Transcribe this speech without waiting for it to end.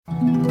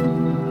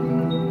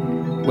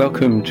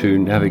Welcome to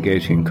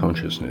Navigating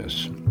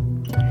Consciousness.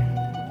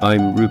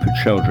 I'm Rupert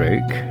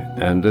Sheldrake,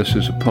 and this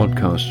is a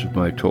podcast of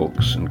my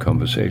talks and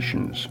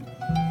conversations.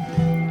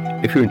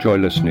 If you enjoy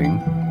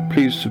listening,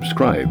 please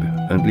subscribe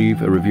and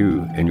leave a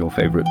review in your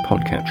favorite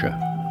podcatcher.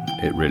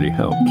 It really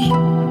helps.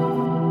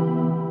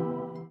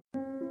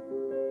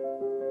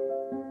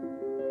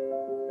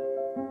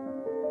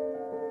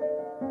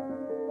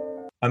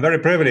 I'm very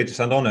privileged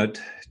and honored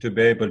to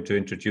be able to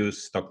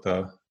introduce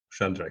Dr.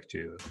 Sheldrake to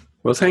you.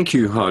 Well, thank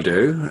you,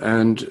 Hardo,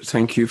 and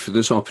thank you for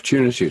this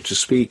opportunity to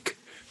speak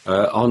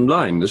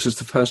online. This is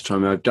the first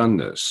time I've done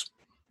this.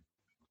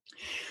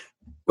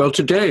 Well,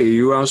 today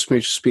you asked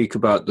me to speak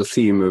about the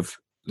theme of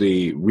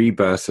the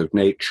rebirth of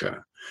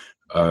nature,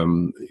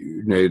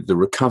 the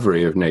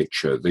recovery of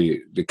nature,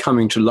 the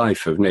coming to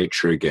life of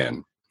nature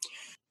again,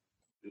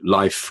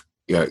 life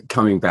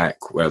coming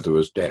back where there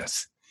was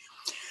death.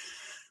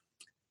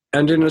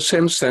 And in a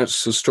sense,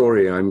 that's the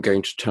story I'm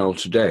going to tell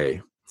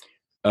today.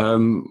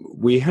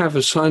 We have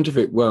a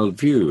scientific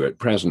worldview at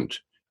present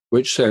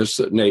which says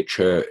that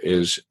nature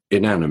is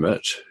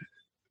inanimate,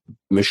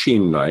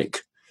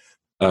 machine-like,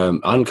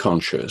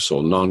 unconscious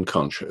or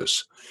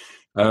non-conscious,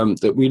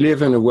 that we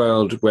live in a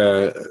world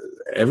where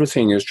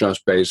everything is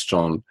just based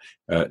on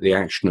the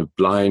action of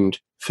blind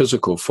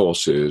physical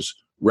forces,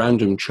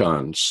 random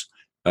chance,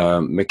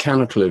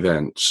 mechanical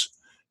events.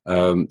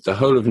 The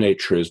whole of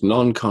nature is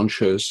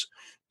non-conscious.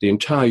 The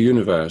entire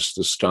universe,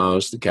 the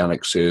stars, the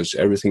galaxies,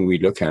 everything we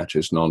look at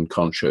is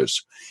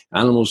non-conscious.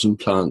 Animals and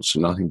plants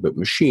are nothing but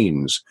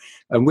machines,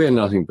 and we're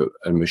nothing but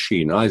a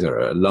machine either,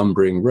 a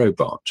lumbering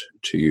robot,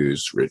 to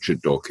use Richard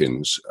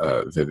Dawkins'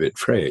 vivid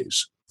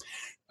phrase.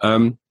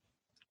 Our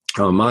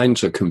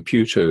minds are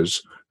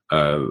computers.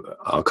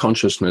 Our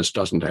consciousness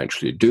doesn't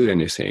actually do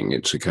anything.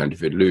 It's a kind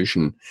of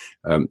illusion.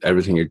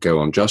 Everything would go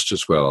on just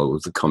as well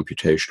with the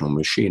computational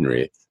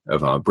machinery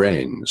of our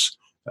brains.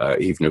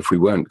 Even if we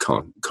weren't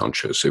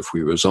conscious, if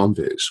we were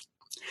zombies.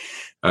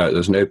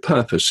 There's no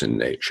purpose in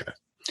nature.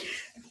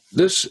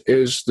 This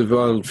is the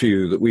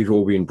worldview that we've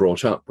all been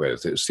brought up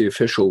with. It's the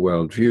official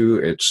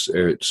worldview.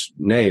 Its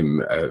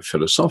name,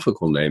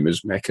 philosophical name,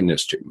 is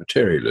mechanistic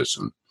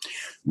materialism.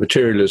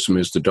 Materialism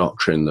is the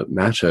doctrine that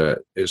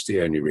matter is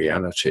the only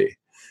reality.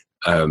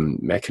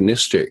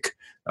 Mechanistic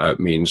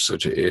means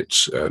that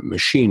it's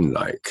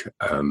machine-like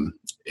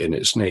in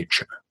its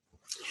nature.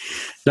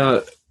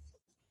 Now,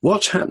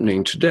 what's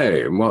happening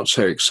today and what's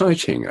so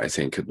exciting, I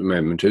think, at the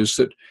moment is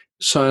that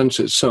science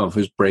itself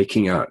is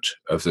breaking out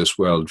of this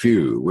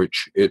worldview,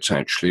 which it's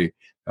actually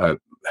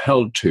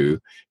held to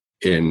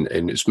in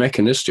its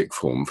mechanistic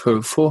form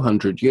for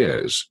 400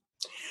 years.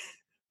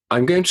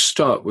 I'm going to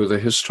start with a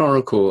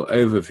historical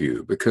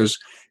overview because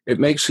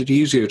it makes it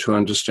easier to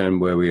understand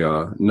where we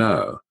are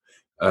now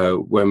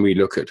when we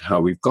look at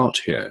how we've got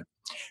here.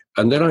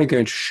 And then I'm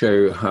going to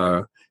show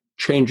how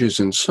changes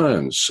in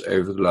science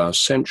over the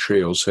last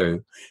century or so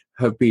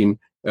have been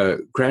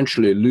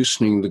gradually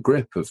loosening the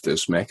grip of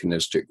this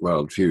mechanistic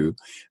worldview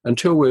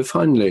until we're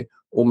finally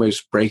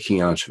almost breaking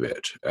out of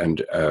it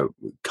and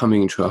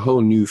coming to a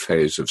whole new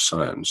phase of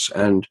science.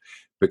 And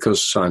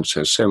because science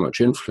has so much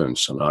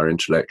influence on our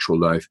intellectual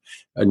life,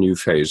 a new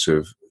phase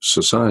of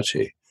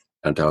society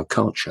and our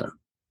culture.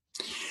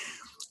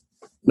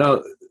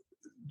 Now,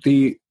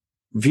 the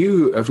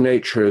view of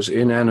nature as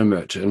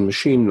inanimate and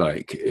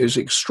machine-like is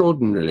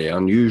extraordinarily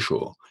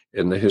unusual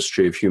in the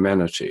history of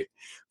humanity.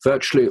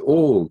 Virtually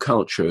all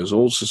cultures,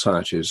 all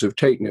societies have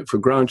taken it for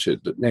granted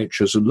that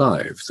nature's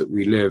alive, that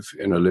we live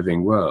in a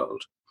living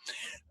world.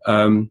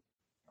 And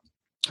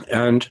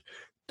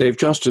they've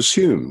just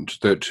assumed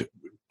that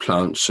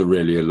plants are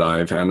really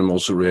alive,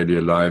 animals are really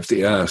alive,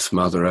 the earth,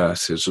 Mother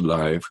Earth, is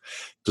alive,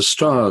 the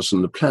stars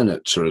and the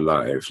planets are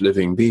alive,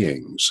 living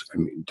beings. I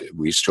mean,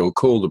 we still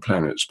call the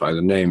planets by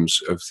the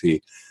names of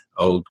the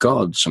old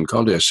gods and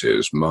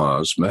goddesses,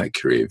 Mars,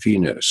 Mercury,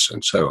 Venus,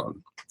 and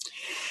so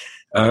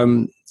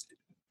on.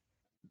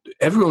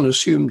 Everyone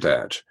assumed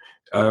that.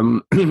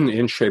 In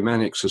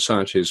shamanic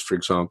societies, for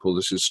example,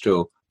 this is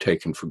still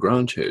taken for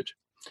granted.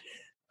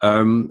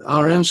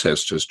 Our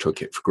ancestors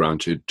took it for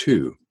granted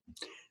too.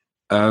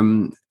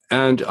 And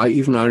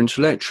even our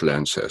intellectual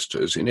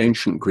ancestors in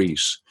ancient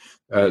Greece,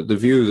 the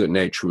view that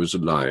nature was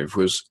alive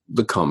was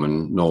the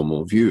common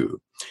normal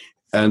view.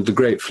 And the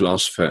great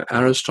philosopher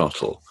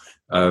Aristotle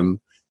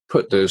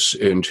put this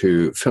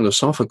into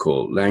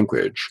philosophical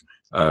language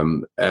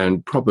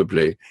and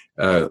probably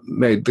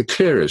made the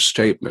clearest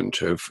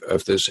statement of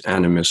this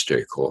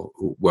animistic or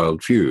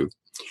worldview.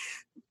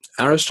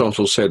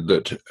 Aristotle said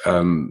that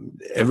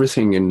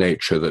everything in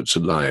nature that's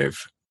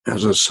alive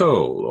has a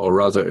soul, or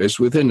rather is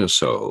within a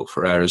soul.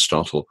 For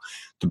Aristotle,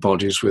 the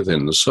body's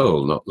within the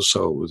soul, not the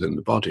soul within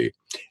the body.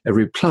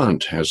 Every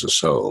plant has a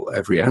soul.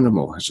 Every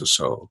animal has a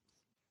soul.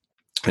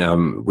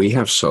 We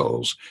have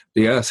souls.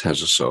 The earth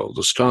has a soul.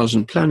 The stars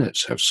and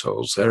planets have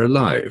souls. They're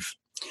alive.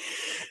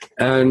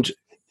 And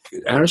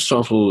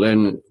Aristotle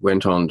then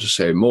went on to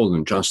say more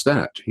than just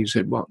that. He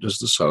said, what does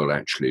the soul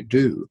actually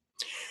do?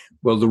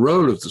 Well, the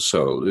role of the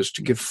soul is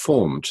to give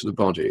form to the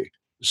body.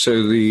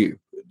 So the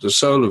the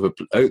soul of an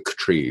oak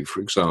tree,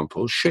 for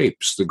example,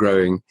 shapes the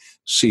growing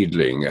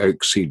seedling,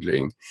 oak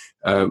seedling,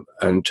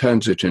 and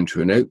turns it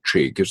into an oak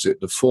tree, gives it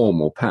the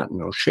form or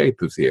pattern or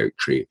shape of the oak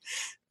tree.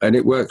 And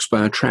it works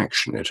by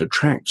attraction. It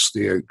attracts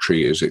the oak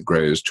tree as it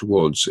grows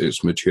towards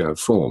its mature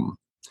form.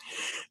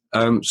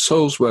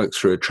 Souls work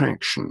through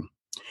attraction.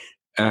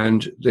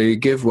 And they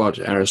give what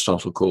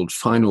Aristotle called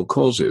final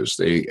causes,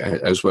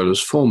 as well as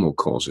formal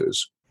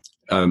causes.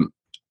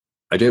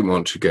 I don't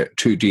want to get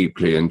too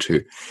deeply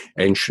into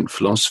ancient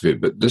philosophy,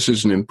 but this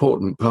is an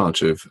important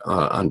part of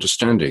our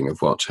understanding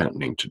of what's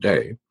happening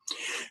today.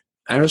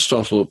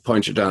 Aristotle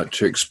pointed out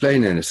to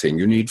explain anything,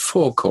 you need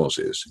four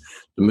causes.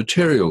 The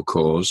material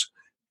cause,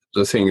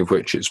 the thing of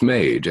which it's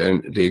made,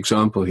 and the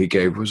example he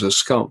gave was a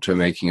sculptor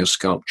making a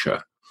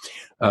sculpture.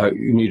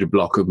 You need a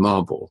block of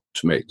marble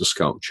to make the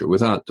sculpture.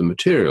 Without the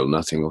material,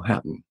 nothing will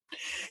happen.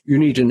 You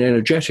need an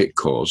energetic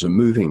cause, a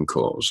moving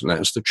cause, and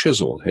that's the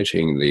chisel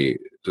hitting the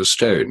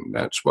stone.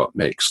 That's what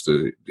makes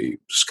the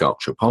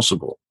sculpture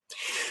possible.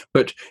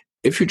 But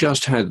if you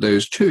just had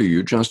those two,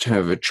 you just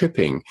have a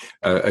chipping,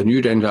 and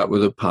you'd end up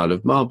with a pile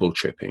of marble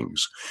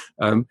chippings.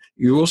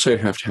 You also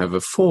have to have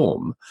a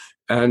form,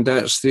 and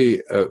that's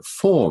the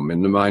form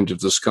in the mind of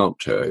the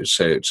sculptor.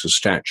 Say it's a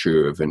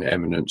statue of an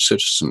eminent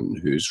citizen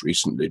who's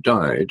recently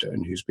died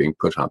and who's being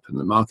put up in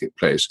the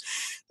marketplace.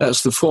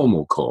 That's the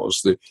formal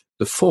cause,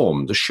 the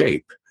form, the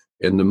shape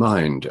in the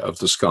mind of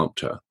the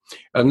sculptor.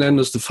 And then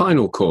there's the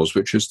final cause,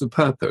 which is the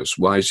purpose.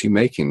 Why is he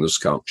making the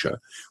sculpture?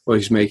 Well,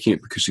 he's making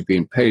it because he's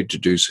been paid to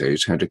do so.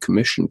 He's had a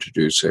commission to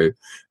do so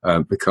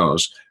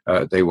because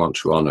they want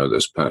to honor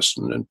this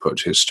person and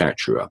put his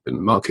statue up in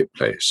the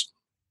marketplace.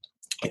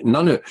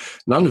 None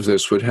of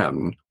this would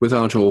happen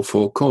without all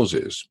four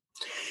causes.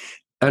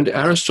 And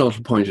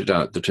Aristotle pointed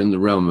out that in the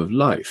realm of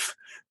life,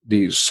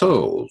 the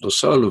soul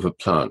of a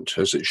plant,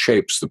 as it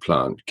shapes the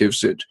plant,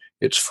 gives it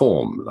its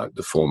form, like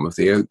the form of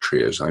the oak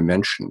tree, as I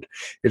mentioned.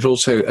 It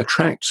also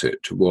attracts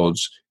it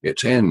towards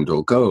its end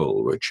or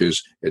goal, which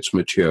is its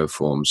mature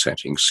form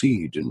setting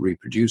seed and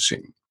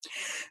reproducing.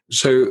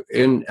 So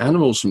in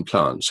animals and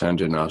plants and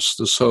in us,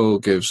 the soul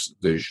gives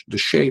the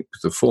shape,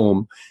 the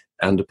form,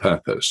 and the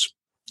purpose.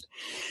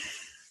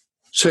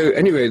 So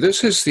anyway,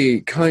 this is the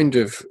kind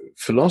of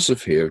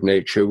philosophy of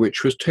nature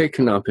which was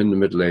taken up in the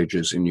Middle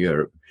Ages in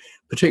Europe,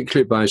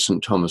 particularly by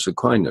St. Thomas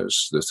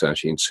Aquinas, the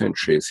 13th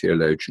century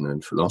theologian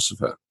and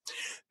philosopher,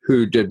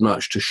 who did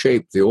much to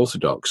shape the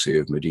orthodoxy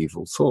of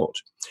medieval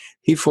thought.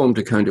 He formed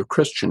a kind of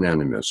Christian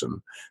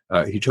animism.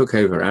 He took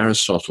over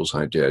Aristotle's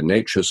idea,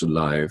 nature's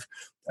alive,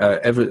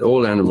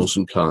 all animals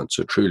and plants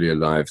are truly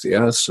alive, the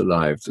earth's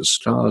alive, the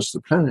stars, the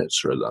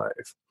planets are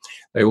alive.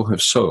 They all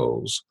have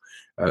souls.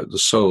 The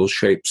soul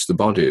shapes the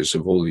bodies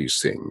of all these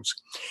things.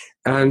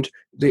 And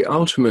the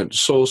ultimate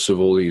source of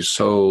all these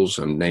souls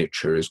and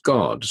nature is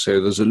God. So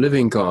there's a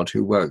living God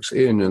who works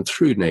in and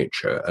through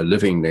nature, a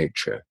living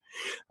nature,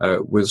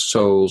 with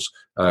souls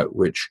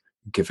which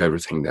give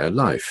everything their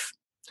life.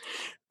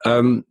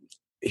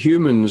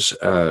 Humans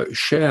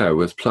share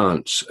with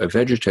plants a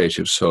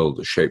vegetative soul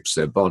that shapes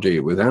their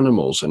body, with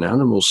animals an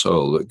animal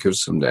soul that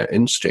gives them their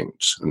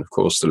instincts. And of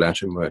course, the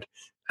Latin word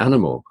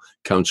animal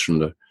comes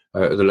from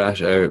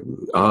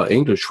our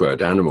English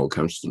word animal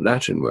comes from the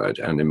Latin word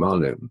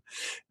animalum,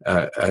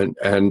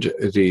 and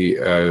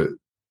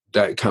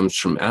that comes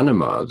from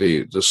anima,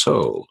 the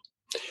soul.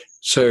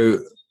 So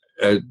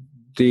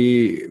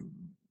the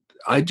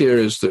idea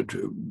is that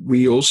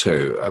we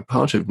also are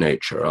part of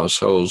nature. Our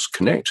souls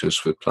connect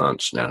us with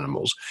plants and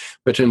animals,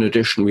 but in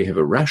addition, we have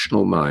a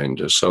rational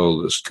mind, a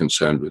soul that's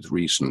concerned with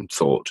reason,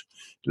 thought,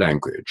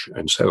 language,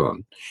 and so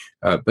on.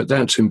 But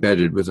that's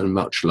embedded within a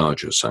much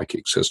larger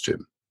psychic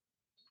system.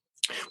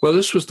 Well,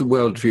 this was the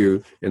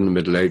worldview in the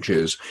Middle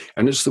Ages,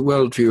 and it's the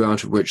worldview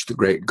out of which the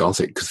great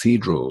Gothic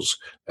cathedrals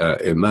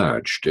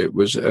emerged. It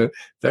was a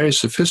very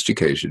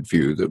sophisticated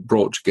view that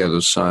brought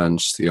together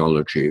science,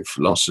 theology,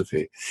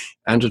 philosophy,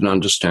 and an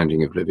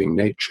understanding of living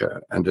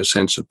nature and a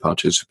sense of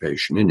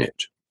participation in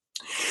it.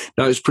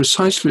 Now, it's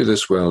precisely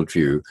this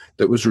worldview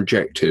that was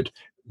rejected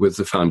with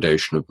the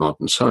foundation of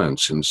modern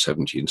science in the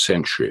 17th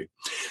century.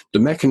 The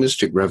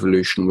mechanistic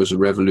revolution was a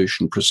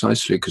revolution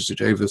precisely because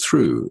it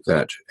overthrew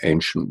that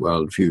ancient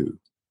worldview.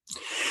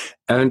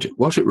 And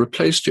what it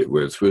replaced it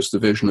with was the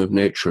vision of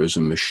nature as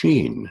a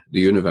machine.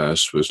 The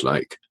universe was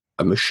like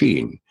a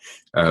machine.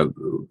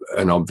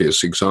 An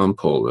obvious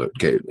example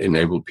that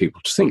enabled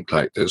people to think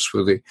like this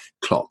were the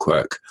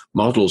clockwork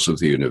models of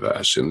the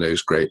universe in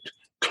those great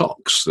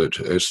clocks that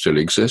still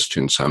exist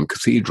in some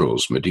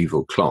cathedrals,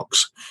 medieval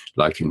clocks,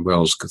 like in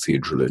Wells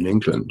Cathedral in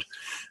England,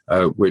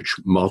 which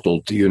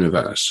modeled the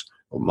universe,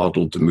 or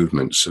modeled the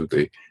movements of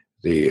the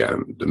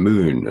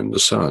moon and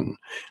the sun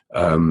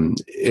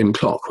in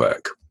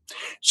clockwork.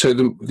 So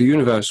the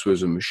universe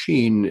was a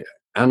machine,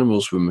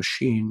 animals were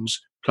machines,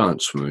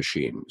 plants were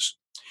machines.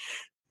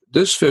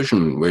 This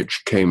vision,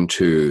 which came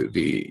to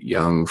the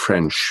young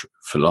French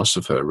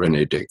philosopher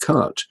René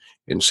Descartes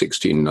in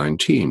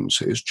 1619,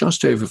 so it's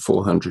just over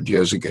 400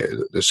 years ago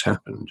that this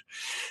happened.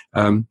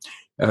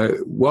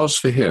 was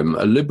for him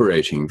a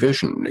liberating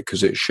vision,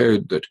 because it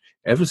showed that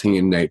everything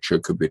in nature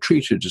could be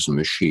treated as a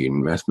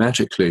machine.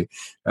 Mathematically,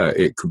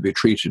 it could be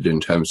treated in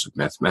terms of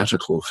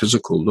mathematical,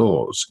 physical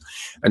laws,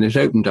 and it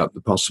opened up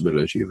the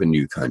possibility of a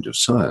new kind of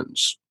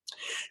science,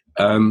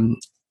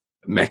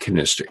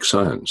 mechanistic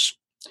science.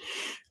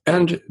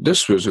 And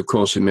this was, of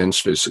course,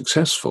 immensely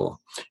successful,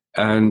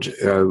 and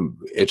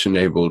it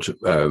enabled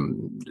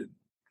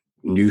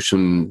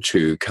Newton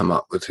to come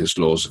up with his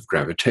laws of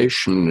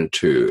gravitation,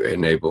 to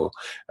enable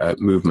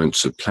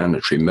movements of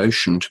planetary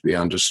motion to be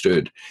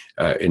understood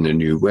in a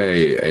new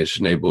way. It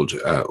enabled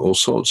all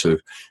sorts of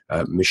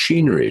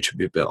machinery to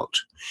be built.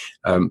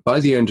 By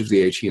the end of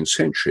the 18th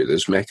century,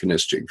 this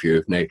mechanistic view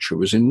of nature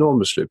was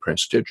enormously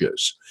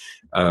prestigious.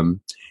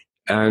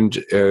 And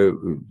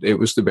it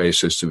was the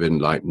basis of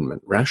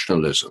Enlightenment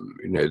rationalism,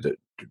 that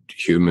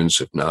humans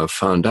have now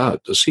found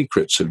out the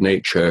secrets of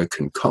nature,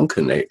 can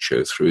conquer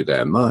nature through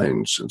their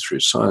minds and through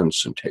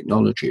science and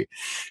technology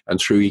and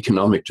through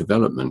economic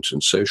development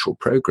and social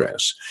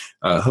progress.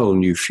 A whole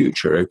new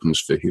future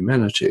opens for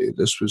humanity.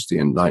 This was the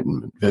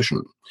Enlightenment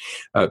vision,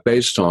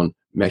 based on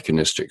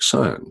mechanistic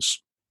science.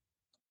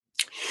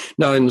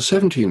 Now, in the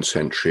 17th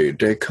century,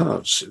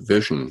 Descartes'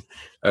 vision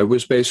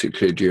was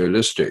basically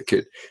dualistic.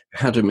 It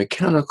had a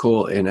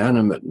mechanical,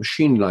 inanimate,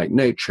 machine-like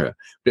nature,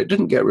 but it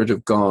didn't get rid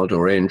of God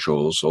or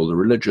angels or the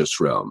religious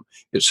realm.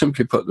 It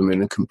simply put them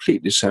in a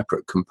completely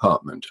separate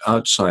compartment,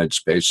 outside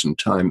space and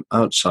time,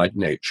 outside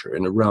nature,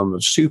 in a realm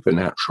of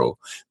supernatural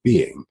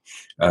being.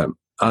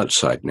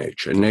 Outside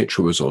nature.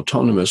 Nature was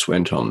autonomous,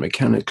 went on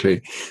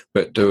mechanically,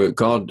 but there were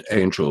God,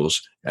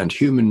 angels, and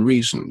human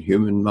reason,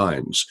 human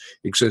minds,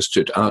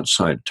 existed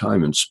outside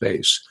time and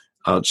space,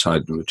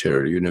 outside the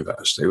material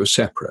universe. They were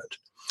separate.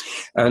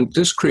 And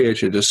this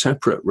created a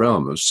separate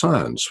realm of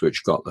science,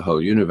 which got the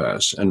whole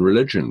universe, and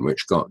religion,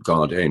 which got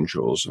God,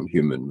 angels, and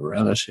human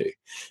morality.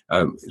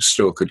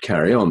 Still could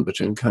carry on, but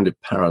in kind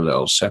of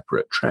parallel,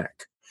 separate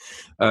track.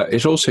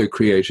 It also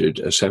created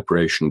a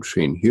separation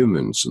between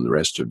humans and the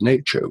rest of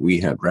nature.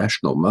 We had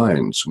rational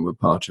minds and were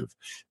part of,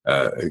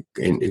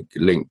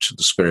 linked to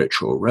the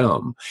spiritual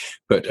realm,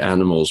 but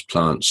animals,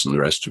 plants, and the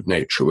rest of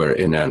nature were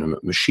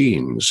inanimate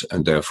machines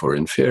and therefore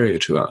inferior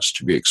to us,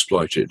 to be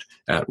exploited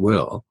at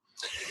will.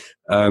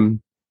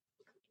 And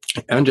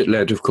it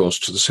led, of course,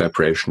 to the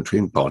separation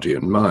between body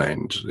and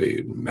mind,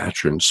 the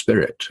matter and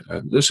spirit.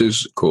 This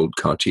is called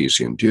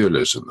Cartesian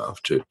dualism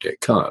after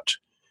Descartes.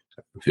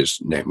 His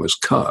name was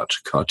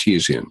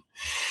Cartesian.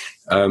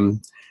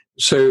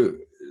 So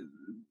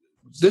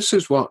this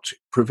is what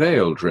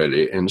prevailed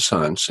really in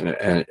science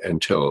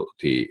until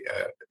the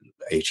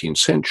 18th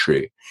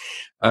century.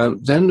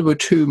 Then there were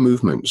two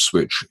movements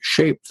which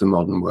shaped the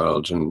modern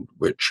world and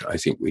which I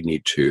think we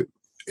need to,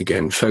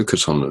 again,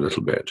 focus on a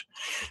little bit.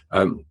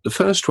 The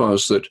first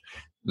was that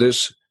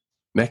this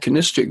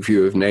mechanistic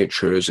view of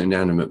nature as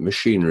inanimate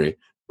machinery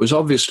was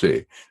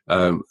obviously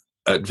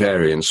at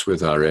variance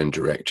with our own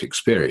direct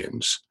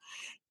experience.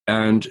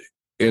 And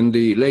in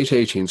the late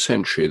 18th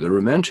century, the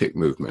Romantic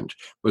movement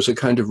was a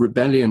kind of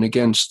rebellion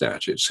against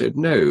that. It said,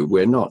 no,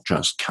 we're not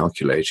just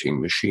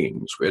calculating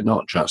machines. We're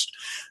not just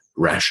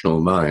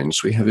rational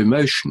minds. We have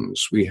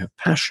emotions. We have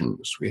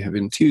passions. We have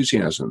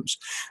enthusiasms.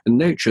 And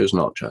nature is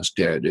not just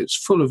dead. It's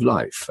full of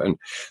life. And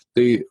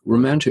the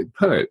Romantic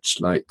poets,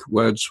 like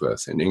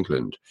Wordsworth in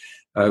England,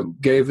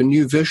 gave a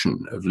new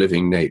vision of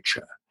living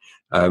nature.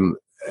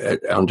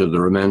 Under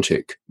the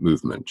Romantic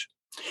movement.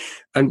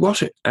 And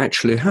what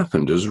actually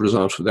happened as a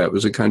result of that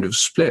was a kind of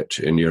split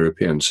in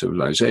European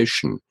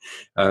civilization.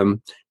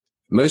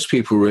 Most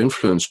people were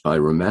influenced by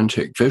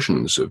romantic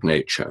visions of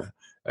nature.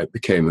 It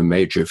became a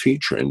major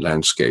feature in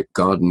landscape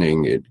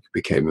gardening. It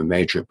became a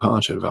major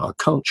part of our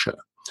culture.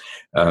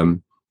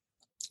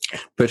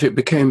 But it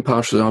became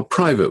part of our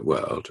private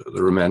world,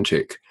 the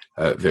romantic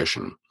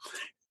vision.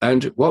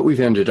 And what we've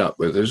ended up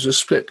with is a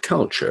split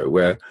culture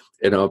where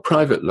in our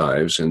private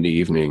lives, in the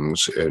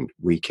evenings and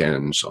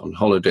weekends, on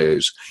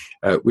holidays,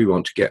 we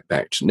want to get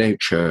back to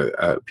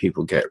nature.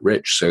 People get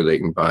rich so they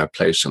can buy a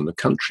place in the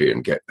country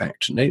and get back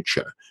to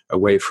nature,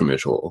 away from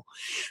it all.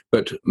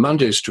 But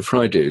Mondays to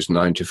Fridays,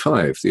 9 to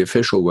 5, the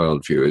official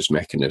worldview is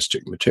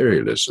mechanistic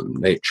materialism.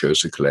 Nature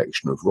is a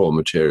collection of raw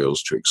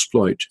materials to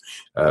exploit.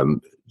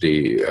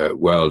 The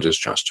world is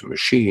just a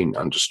machine,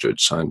 understood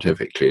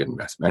scientifically and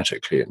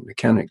mathematically and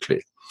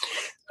mechanically.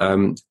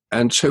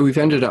 And so we've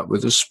ended up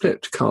with a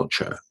split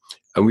culture,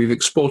 and we've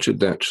exported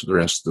that to the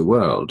rest of the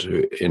world.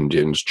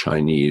 Indians,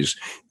 Chinese,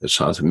 the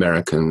South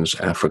Americans,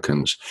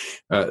 Africans,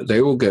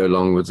 they all go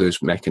along with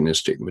this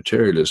mechanistic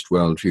materialist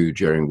worldview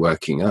during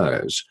working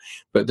hours,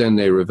 but then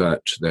they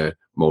revert to their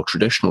more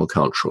traditional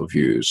cultural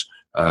views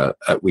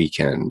at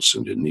weekends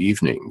and in the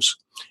evenings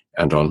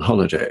and on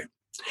holiday.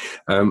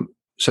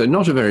 So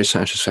not a very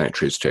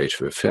satisfactory state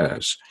of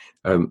affairs.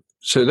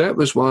 So that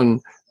was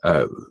one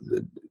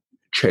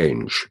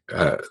change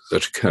that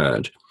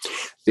occurred.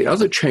 The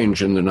other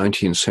change in the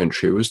 19th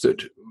century was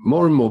that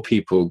more and more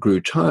people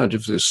grew tired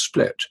of this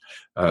split,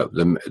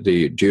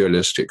 the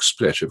dualistic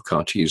split of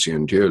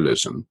Cartesian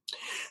dualism.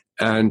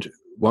 And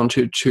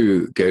wanted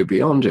to go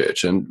beyond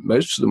it, and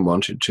most of them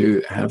wanted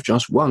to have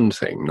just one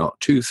thing, not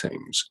two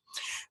things.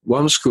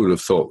 One school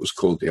of thought was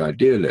called the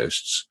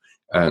idealists,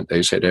 and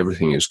they said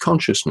everything is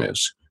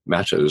consciousness,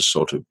 matter is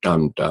sort of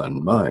dumbed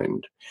down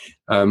mind.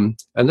 And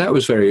that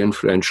was very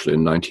influential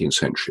in 19th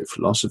century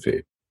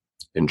philosophy.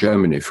 In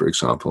Germany, for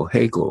example,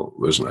 Hegel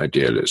was an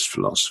idealist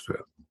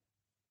philosopher.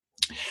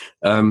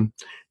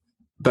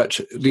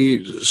 But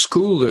the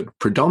school that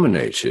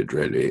predominated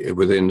really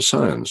within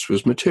science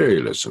was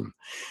materialism.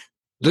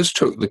 This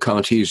took the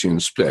Cartesian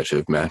split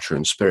of matter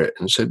and spirit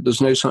and said there's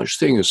no such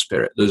thing as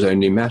spirit, there's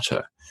only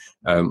matter.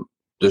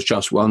 There's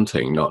just one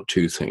thing, not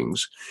two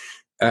things.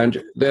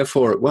 And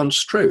therefore, at one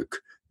stroke,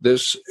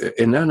 this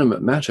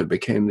inanimate matter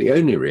became the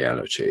only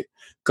reality.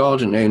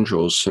 God and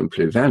angels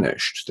simply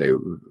vanished. They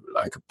were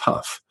like a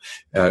puff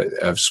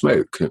of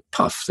smoke.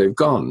 Puff, they've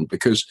gone.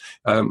 Because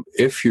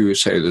if you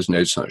say there's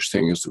no such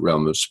thing as the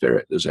realm of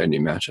spirit, there's only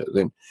matter,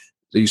 then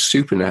the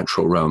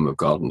supernatural realm of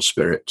God and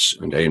spirits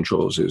and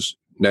angels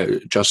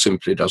just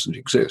simply doesn't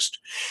exist.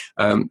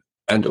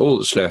 And all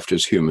that's left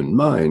is human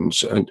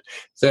minds, and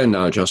they're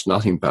now just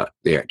nothing but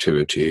the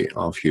activity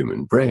of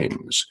human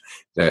brains.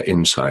 They're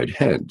inside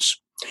heads.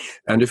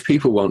 And if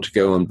people want to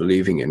go on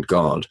believing in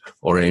God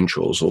or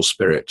angels or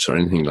spirits or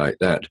anything like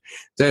that,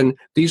 then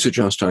these are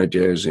just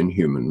ideas in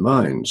human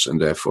minds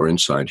and therefore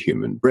inside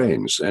human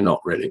brains. They're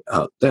not really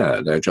out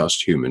there. They're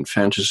just human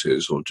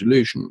fantasies or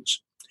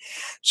delusions.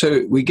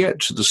 So we get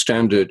to the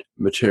standard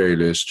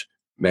materialist,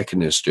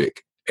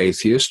 mechanistic,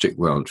 atheistic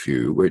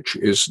worldview, which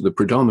is the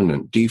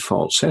predominant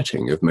default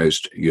setting of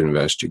most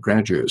university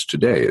graduates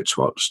today. It's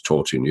what's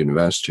taught in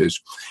universities,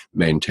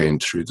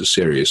 maintained through the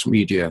serious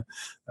media,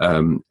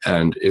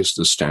 and is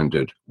the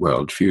standard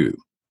worldview.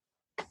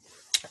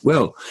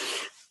 Well,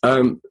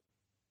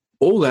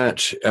 all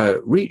that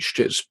reached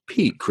its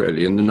peak,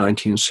 really, in the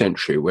 19th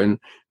century when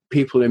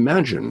people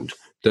imagined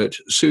that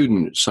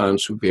soon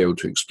science would be able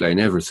to explain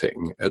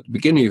everything. At the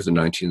beginning of the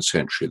 19th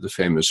century, the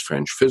famous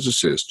French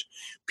physicist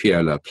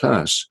Pierre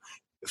Laplace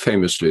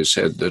famously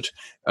said that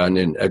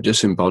a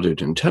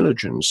disembodied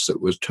intelligence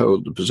that was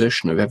told the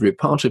position of every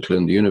particle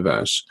in the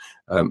universe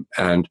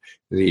and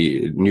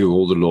knew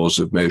all the laws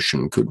of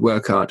motion could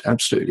work out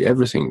absolutely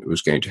everything that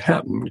was going to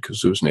happen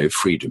because there was no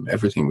freedom.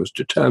 Everything was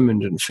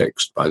determined and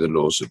fixed by the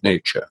laws of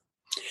nature.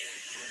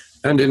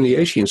 And in the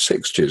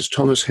 1860s,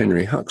 Thomas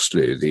Henry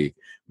Huxley, the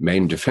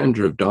main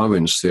defender of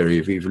Darwin's theory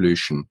of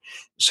evolution,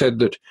 said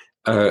that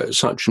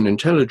such an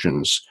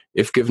intelligence,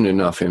 if given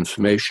enough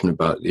information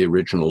about the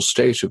original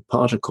state of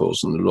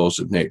particles and the laws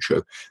of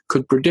nature,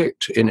 could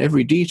predict in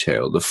every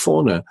detail the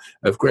fauna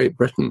of Great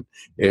Britain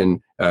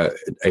in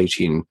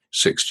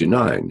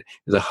 1869.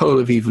 The whole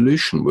of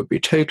evolution would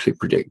be totally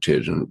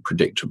predicted and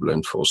predictable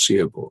and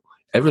foreseeable.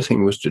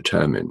 Everything was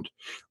determined,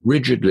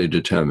 rigidly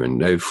determined,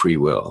 no free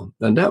will.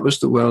 And that was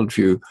the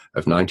worldview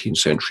of 19th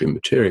century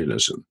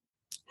materialism.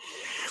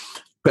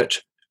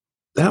 But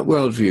that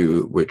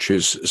worldview, which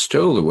is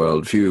still the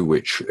worldview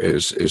which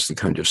is the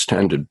kind of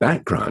standard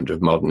background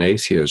of modern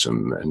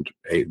atheism and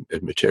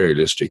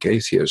materialistic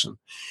atheism,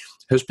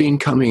 has been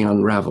coming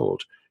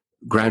unraveled,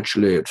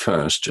 gradually at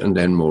first and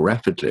then more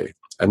rapidly.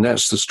 And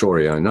that's the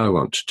story I now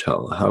want to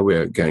tell, how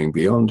we're going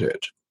beyond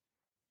it.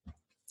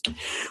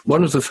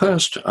 One of the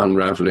first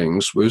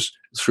unravelings was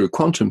through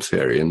quantum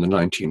theory in the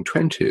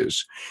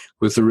 1920s,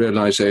 with the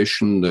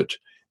realization that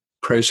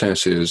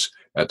processes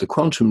at the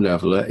quantum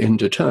level are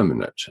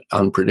indeterminate,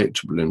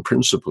 unpredictable in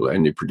principle,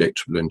 only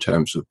predictable in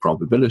terms of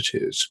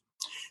probabilities.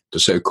 The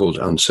so-called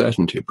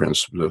uncertainty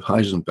principle of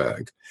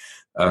Heisenberg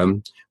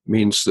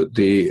means that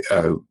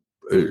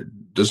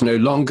there's no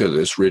longer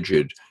this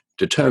rigid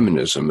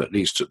determinism, at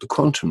least at the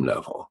quantum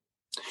level.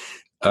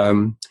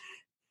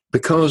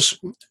 Because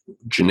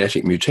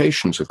genetic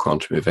mutations are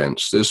quantum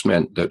events, this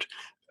meant that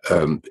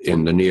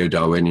in the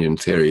neo-Darwinian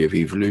theory of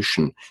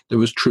evolution, there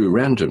was true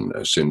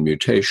randomness in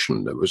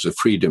mutation. There was a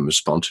freedom of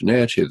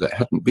spontaneity that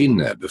hadn't been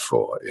there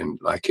before,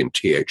 like in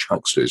T.H.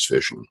 Huxley's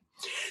vision.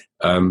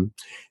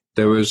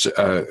 There was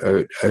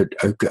a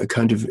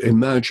kind of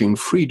emerging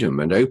freedom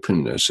and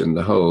openness in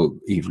the whole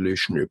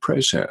evolutionary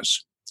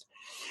process.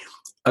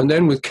 And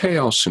then with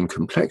chaos and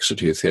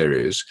complexity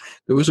theories,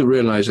 there was a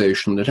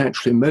realization that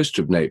actually most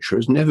of nature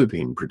has never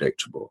been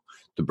predictable.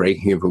 The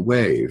breaking of a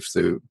wave,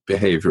 the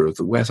behavior of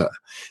the weather,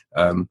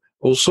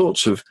 all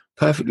sorts of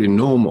perfectly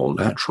normal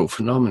natural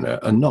phenomena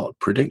are not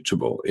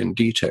predictable in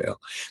detail.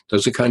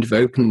 There's a kind of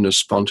openness,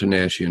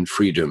 spontaneity, and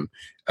freedom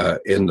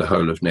in the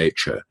whole of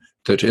nature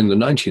that in the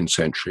 19th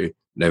century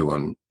no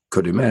one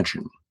could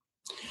imagine.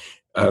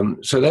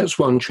 So that's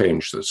one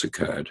change that's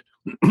occurred.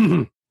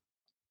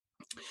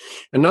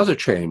 Another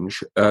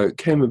change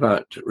came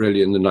about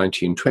really in the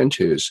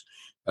 1920s,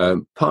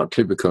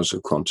 partly because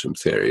of quantum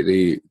theory.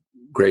 The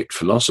great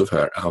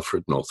philosopher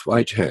Alfred North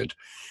Whitehead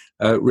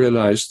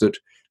realized that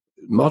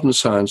modern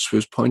science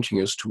was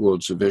pointing us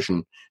towards a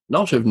vision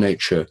not of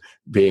nature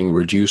being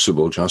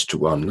reducible just to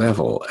one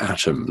level,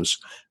 atoms,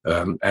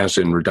 as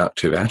in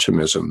reductive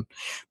atomism,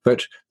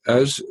 but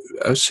as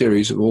a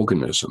series of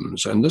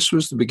organisms. And this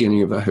was the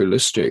beginning of a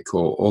holistic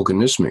or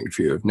organismic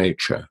view of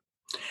nature.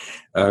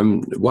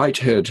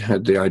 Whitehead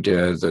had the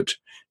idea that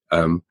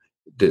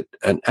that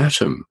an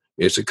atom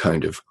is a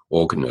kind of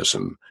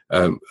organism.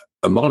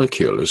 A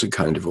molecule is a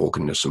kind of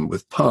organism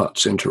with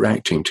parts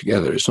interacting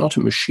together. It's not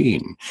a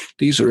machine.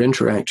 These are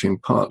interacting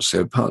parts.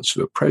 They're parts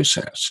of a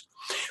process.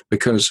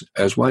 Because,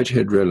 as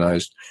Whitehead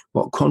realized,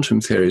 what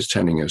quantum theory is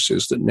telling us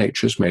is that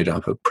nature is made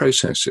up of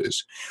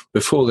processes.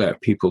 Before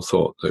that, people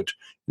thought that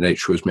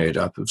nature was made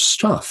up of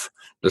stuff,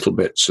 little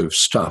bits of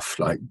stuff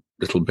like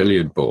little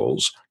billiard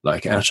balls,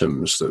 like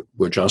atoms that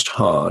were just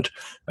hard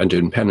and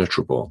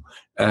impenetrable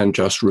and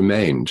just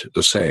remained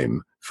the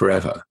same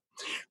forever.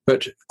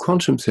 But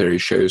quantum theory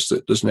shows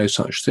that there's no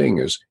such thing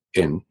as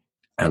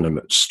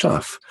inanimate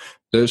stuff.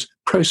 There's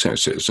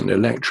processes. An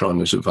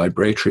electron is a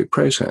vibratory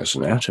process.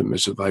 An atom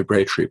is a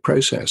vibratory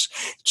process.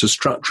 It's a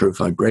structure of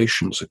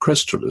vibrations. A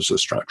crystal is a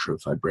structure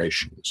of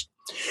vibrations.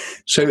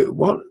 So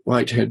what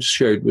Whitehead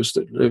showed was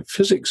that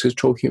physics is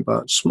talking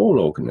about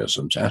small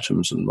organisms,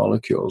 atoms and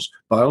molecules.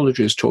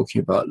 Biology is talking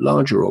about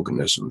larger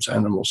organisms,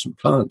 animals and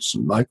plants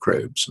and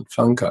microbes and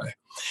fungi.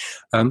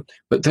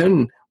 But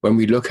then when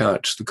we look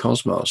out to the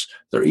cosmos,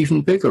 there are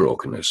even bigger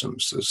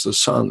organisms. There's the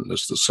sun,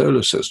 there's the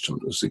solar system,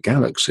 there's the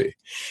galaxy.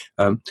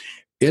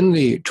 In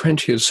the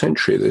 20th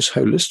century, this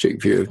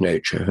holistic view of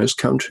nature has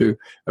come to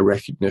a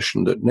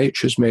recognition that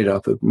nature is made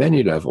up of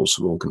many levels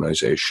of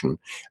organization.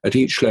 At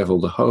each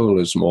level, the whole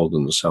is more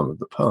than the sum of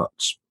the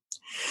parts.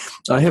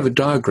 I have a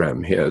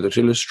diagram here that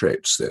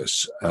illustrates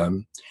this.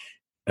 And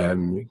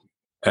in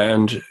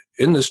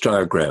this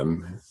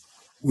diagram,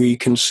 we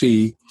can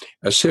see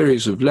a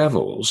series of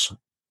levels.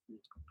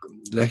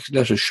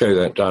 Let us show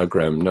that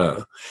diagram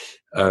now.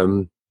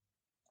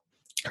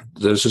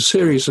 There's a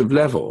series of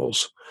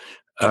levels.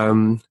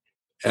 And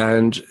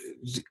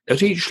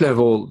at each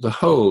level, the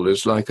whole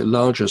is like a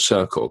larger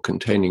circle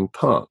containing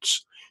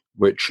parts,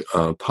 which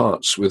are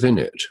parts within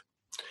it.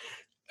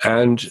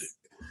 And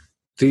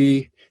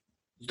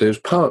those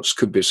parts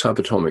could be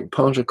subatomic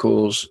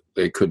particles.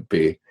 They could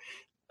be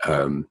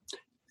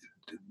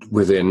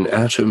within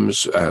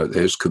atoms.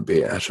 Those could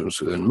be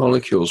atoms within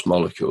molecules,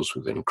 molecules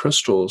within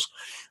crystals.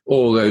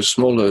 All those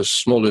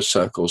smaller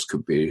circles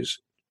could be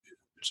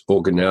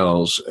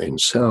organelles in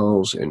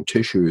cells, in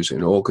tissues,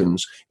 in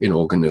organs, in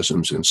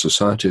organisms, in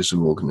societies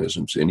of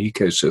organisms, in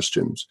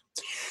ecosystems.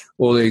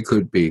 Or they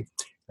could be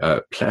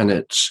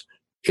planets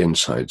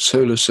inside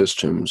solar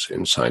systems,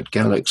 inside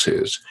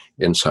galaxies,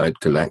 inside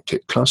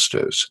galactic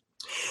clusters.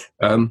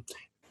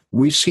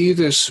 We see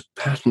this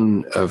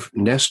pattern of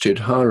nested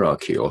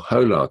hierarchy or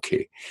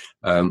holarchy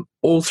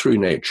all through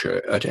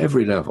nature at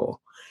every level.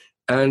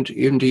 And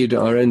indeed,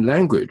 our own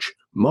language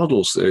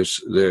models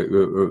this,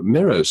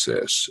 mirrors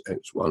this.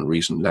 It's one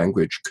reason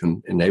language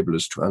can enable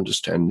us to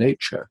understand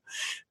nature,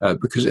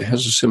 because it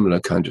has a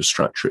similar kind of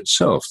structure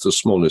itself. The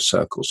smallest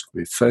circles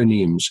can be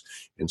phonemes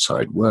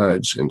inside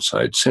words,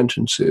 inside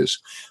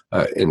sentences,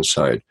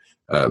 inside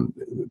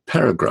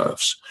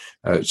paragraphs.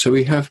 So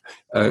we have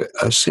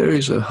a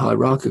series of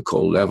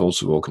hierarchical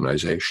levels of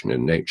organization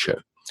in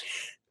nature.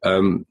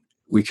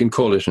 We can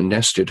call it a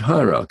nested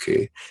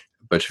hierarchy,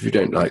 but if you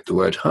don't like the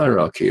word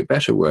hierarchy, a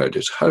better word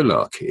is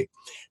holarchy,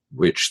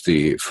 which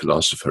the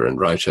philosopher and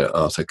writer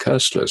Arthur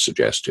Koestler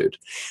suggested.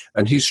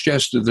 And he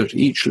suggested that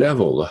each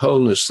level, the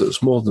wholeness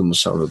that's more than the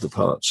sum of the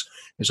parts,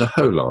 is a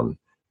holon,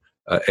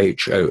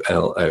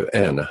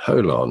 H-O-L-O-N, a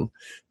holon.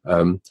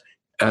 And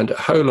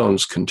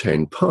holons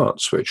contain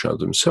parts which are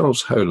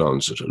themselves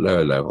holons at a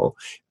lower level,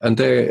 and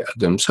they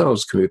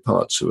themselves can be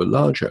parts of a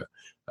larger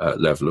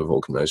level of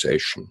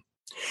organization.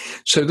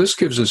 So this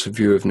gives us a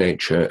view of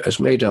nature as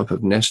made up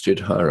of nested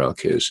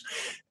hierarchies.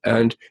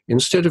 And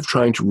instead of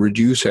trying to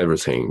reduce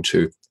everything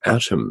to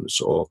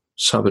atoms or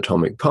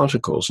subatomic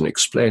particles and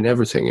explain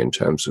everything in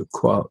terms of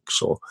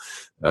quarks or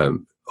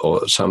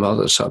some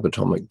other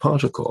subatomic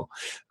particle,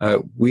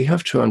 we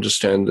have to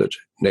understand that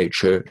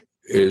nature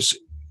is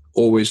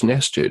always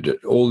nested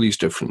at all these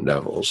different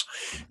levels.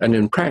 And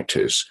in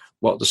practice,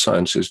 what the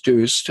sciences do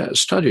is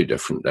study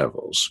different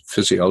levels.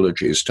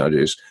 Physiology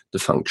studies the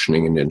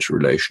functioning and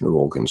interrelation of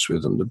organs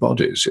within the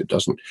bodies. It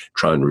doesn't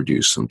try and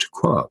reduce them to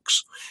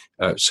quarks.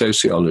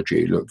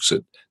 Sociology looks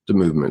at the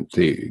movement,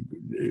 the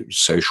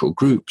social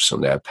groups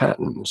and their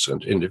patterns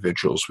and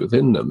individuals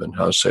within them and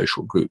how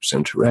social groups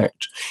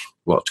interact,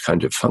 what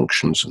kind of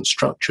functions and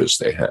structures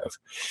they have.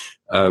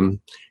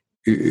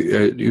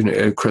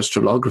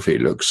 Crystallography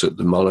looks at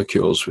the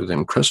molecules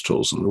within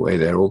crystals and the way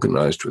they're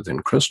organized within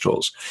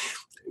crystals.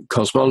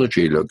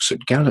 Cosmology looks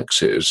at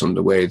galaxies and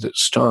the way that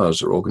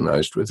stars are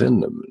organized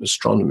within them.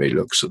 Astronomy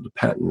looks at the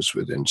patterns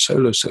within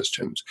solar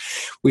systems.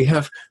 We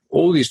have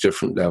all these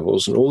different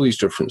levels and all these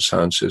different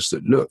sciences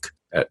that look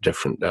at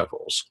different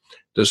levels.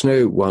 There's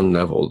no one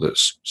level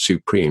that's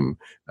supreme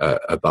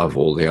above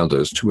all the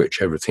others to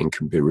which everything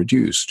can be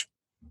reduced.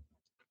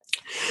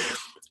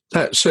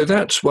 So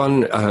that's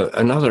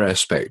another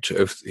aspect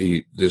of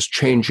this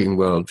changing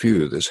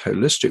worldview, this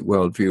holistic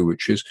worldview,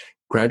 which is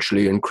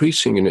gradually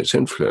increasing in its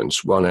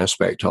influence. One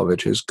aspect of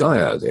it is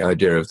Gaia, the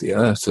idea of the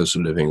Earth as a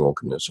living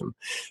organism,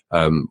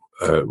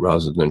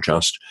 rather than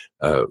just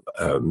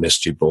a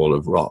misty ball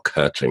of rock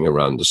hurtling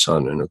around the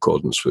sun in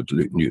accordance with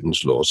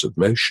Newton's laws of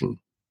motion.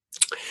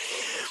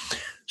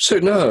 So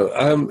now,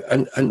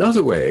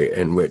 another way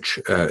in which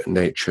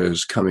nature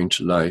is coming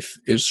to life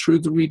is through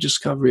the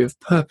rediscovery of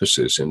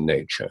purposes in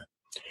nature.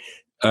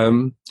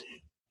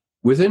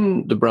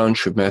 Within the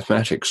branch of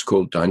mathematics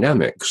called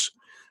dynamics,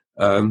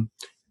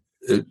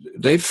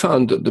 they've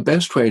found that the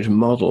best way to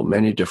model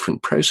many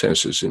different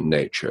processes in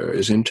nature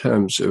is in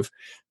terms of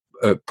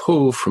a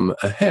pull from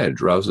ahead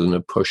rather than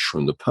a push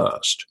from the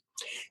past.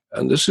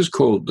 And this is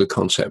called the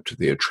concept of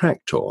the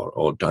attractor,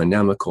 or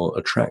dynamical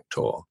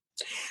attractor.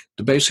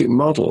 The basic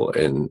model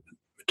in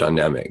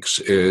dynamics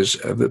is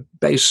of a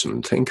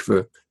basin. Think of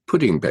a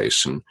pudding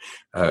basin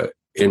to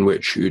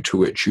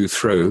which you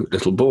throw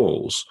little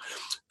balls.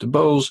 The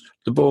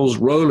balls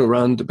roll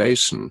around the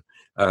basin.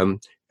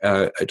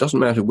 It doesn't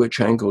matter which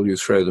angle you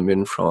throw them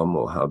in from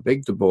or how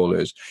big the ball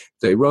is.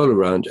 They roll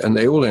around and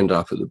they all end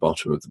up at the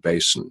bottom of the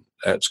basin.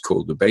 That's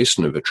called the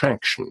basin of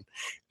attraction.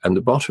 And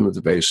the bottom of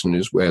the basin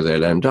is where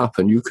they'll end up.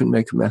 And you can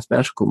make a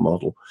mathematical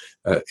model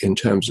in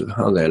terms of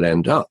how they'll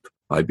end up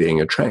by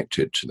being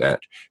attracted to that,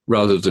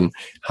 rather than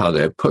how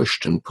they're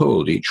pushed and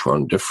pulled, each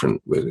one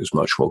different, with it's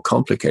much more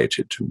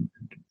complicated to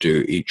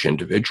do each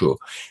individual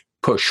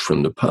push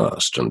from the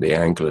past and the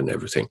angle and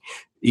everything.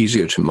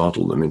 Easier to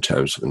model them in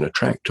terms of an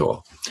attractor.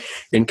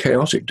 In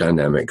chaotic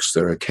dynamics,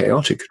 there are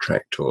chaotic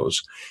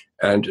attractors,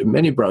 and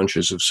many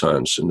branches of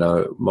science are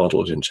now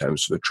modeled in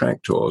terms of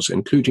attractors,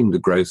 including the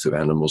growth of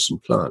animals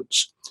and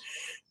plants.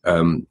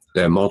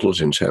 They're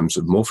modeled in terms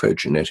of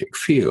morphogenetic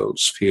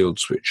fields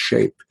which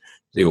shape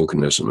the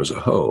organism as a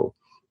whole,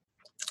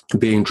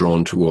 being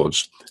drawn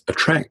towards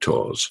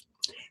attractors.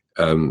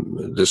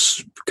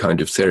 This kind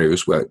of theory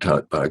was worked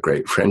out by a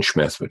great French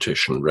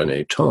mathematician,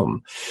 René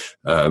Thom,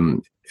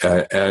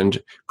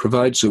 and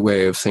provides a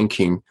way of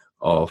thinking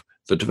of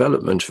the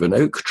development of an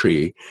oak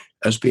tree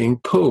as being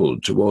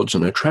pulled towards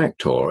an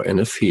attractor in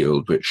a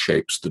field which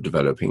shapes the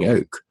developing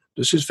oak.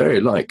 This is very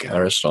like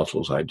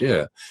Aristotle's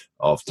idea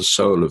of the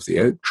soul of the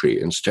oak tree.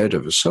 Instead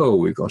of a soul,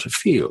 we've got a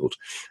field.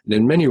 And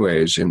in many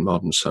ways, in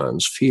modern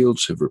science,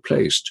 fields have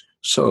replaced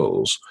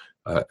souls.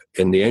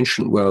 In the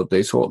ancient world,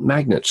 they thought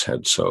magnets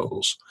had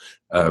souls.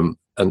 And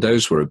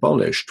those were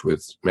abolished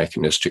with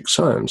mechanistic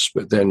science.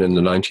 But then in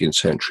the 19th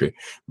century,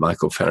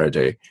 Michael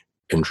Faraday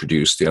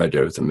introduced the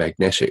idea of the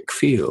magnetic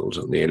field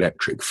and the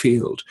electric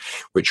field,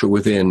 which are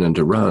within and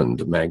around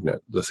the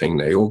magnet, the thing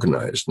they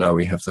organized. Now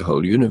we have the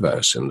whole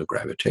universe in the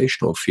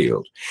gravitational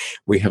field.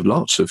 We have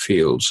lots of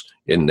fields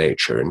in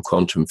nature. In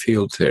quantum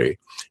field theory,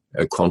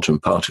 quantum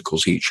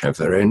particles each have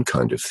their own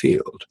kind of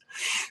field.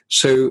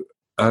 So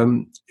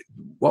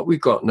what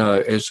we've got now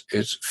is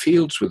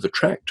fields with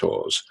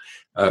attractors,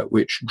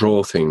 which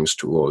draw things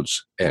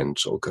towards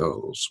ends or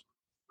goals.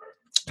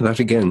 And that,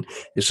 again,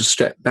 is a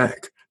step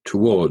back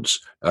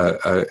towards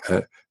a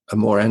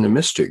more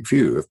animistic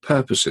view of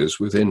purposes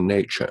within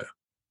nature.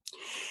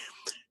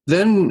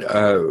 Then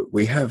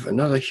we have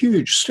another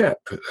huge step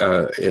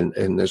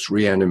in this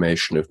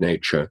reanimation of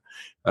nature,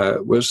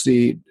 was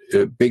the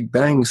Big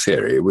Bang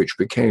theory, which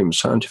became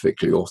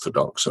scientifically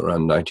orthodox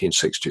around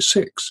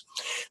 1966.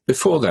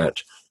 Before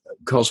that,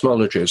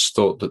 cosmologists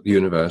thought that the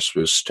universe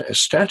was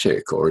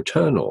static or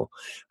eternal.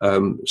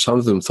 Some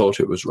of them thought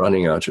it was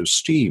running out of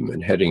steam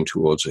and heading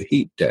towards a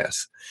heat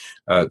death,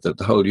 that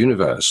the whole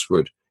universe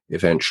would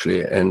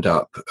eventually end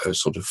up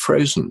sort of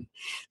frozen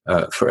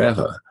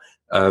forever.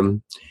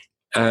 And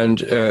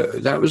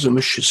that was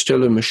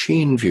still a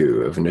machine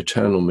view of an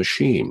eternal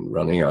machine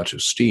running out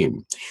of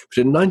steam.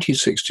 But in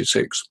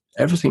 1966,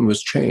 everything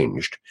was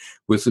changed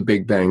with the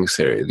Big Bang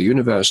theory. The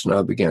universe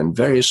now began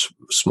very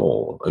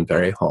small and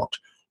very hot,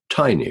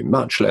 tiny,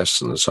 much less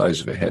than the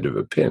size of a head of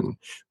a pin,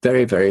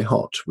 very, very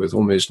hot, with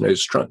almost no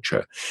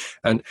structure.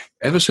 And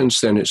ever since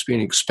then, it's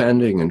been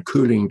expanding and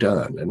cooling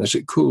down. And as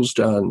it cools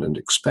down and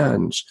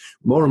expands,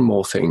 more and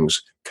more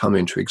things come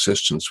into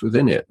existence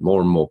within it, more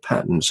and more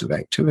patterns of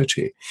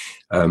activity.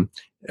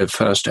 At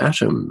first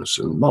atoms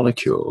and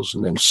molecules,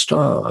 and then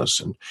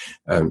stars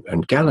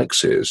and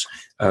galaxies,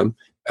 and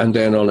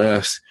then on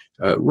Earth,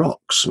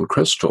 rocks and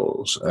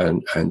crystals,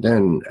 and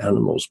then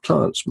animals,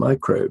 plants,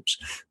 microbes,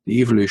 the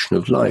evolution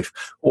of life.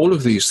 All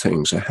of these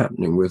things are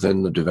happening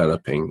within the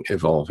developing,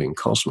 evolving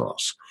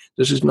cosmos.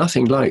 This is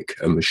nothing like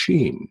a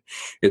machine.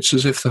 It's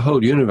as if the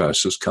whole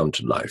universe has come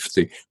to life.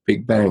 The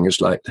Big Bang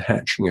is like the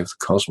hatching of the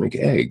cosmic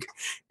egg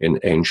in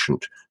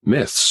ancient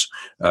myths,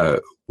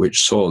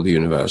 which saw the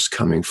universe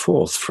coming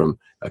forth from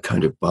a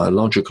kind of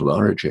biological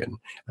origin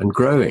and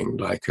growing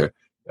like a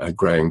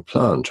growing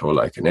plant or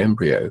like an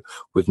embryo,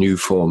 with new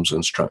forms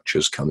and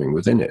structures coming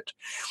within it.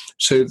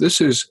 So this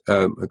is,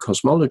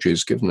 cosmology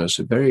has given us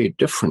a very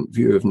different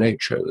view of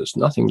nature. There's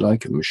nothing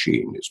like a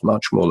machine. It's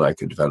much more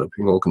like a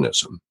developing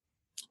organism.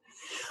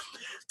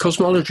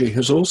 Cosmology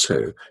has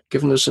also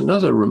given us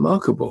another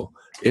remarkable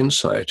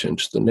insight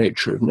into the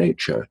nature of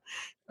nature.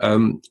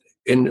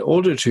 In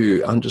order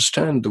to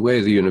understand the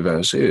way the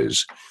universe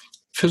is,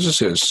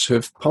 physicists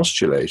have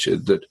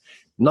postulated that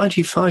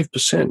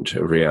 95%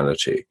 of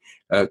reality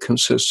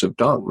consists of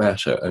dark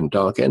matter and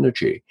dark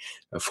energy,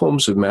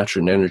 forms of matter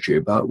and energy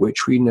about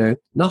which we know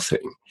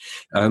nothing.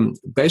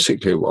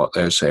 Basically, what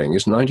they're saying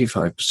is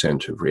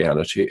 95% of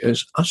reality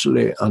is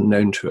utterly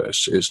unknown to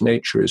us,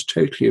 nature is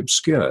totally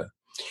obscure.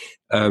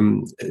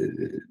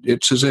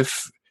 It's as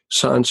if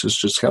science has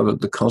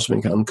discovered the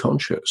cosmic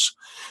unconscious.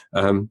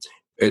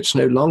 It's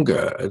no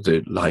longer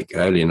like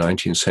early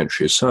 19th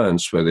century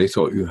science, where they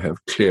thought you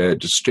have clear,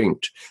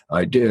 distinct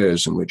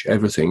ideas in which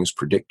everything is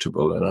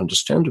predictable and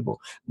understandable.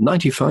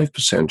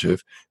 95%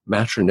 of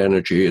matter and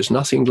energy is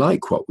nothing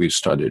like what we've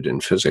studied in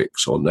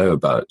physics or know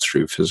about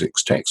through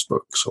physics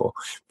textbooks or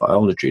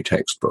biology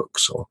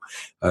textbooks.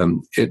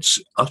 It's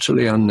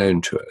utterly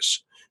unknown to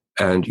us,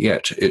 and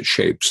yet it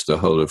shapes the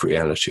whole of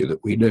reality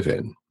that we live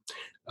in.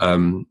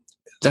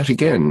 That,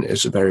 again,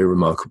 is a very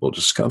remarkable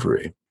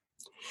discovery.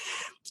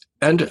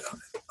 And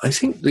I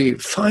think the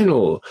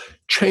final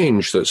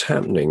change that's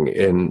happening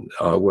in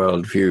our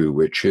worldview,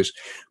 which is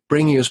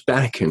bringing us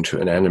back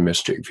into an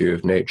animistic view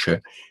of nature,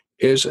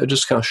 is a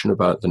discussion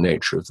about the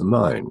nature of the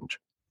mind.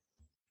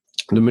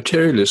 The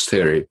materialist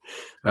theory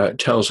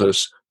tells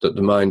us that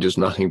the mind is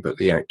nothing but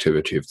the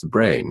activity of the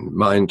brain.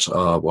 Minds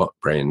are what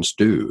brains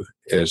do,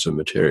 is a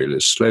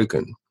materialist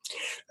slogan.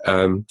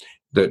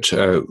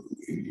 That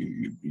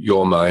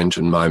your mind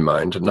and my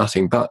mind are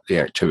nothing but the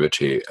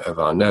activity of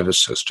our nervous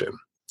system.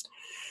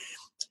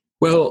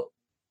 Well,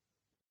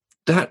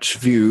 that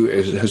view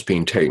has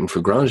been taken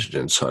for granted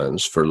in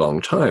science for a long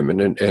time.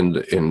 And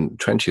in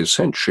 20th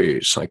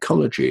century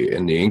psychology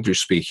in the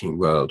English-speaking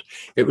world,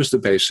 it was the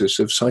basis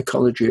of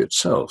psychology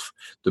itself.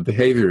 The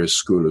behaviorist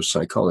school of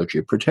psychology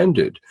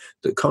pretended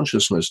that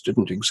consciousness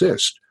didn't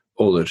exist,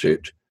 or that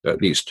it,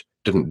 at least,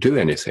 didn't do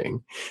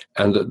anything,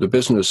 and that the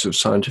business of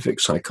scientific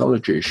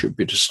psychology should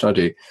be to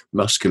study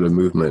muscular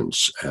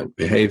movements and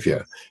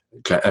behavior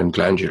and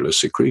glandular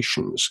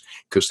secretions,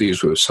 because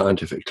these were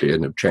scientifically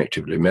and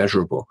objectively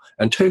measurable,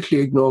 and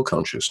totally ignore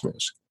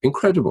consciousness.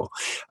 Incredible.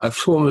 A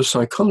form of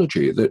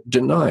psychology that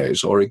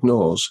denies or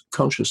ignores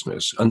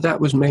consciousness, and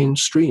that was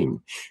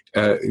mainstream.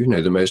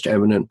 The most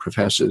eminent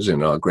professors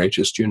in our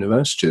greatest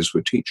universities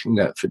were teaching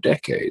that for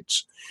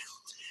decades.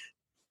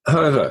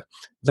 However,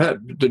 that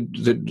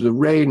the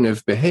reign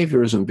of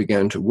behaviorism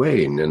began to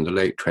wane in the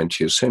late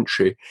 20th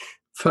century,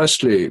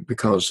 firstly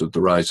because of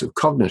the rise of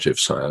cognitive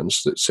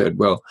science that said,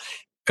 well,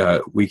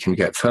 we can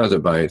get further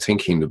by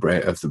thinking of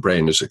the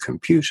brain as a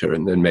computer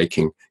and then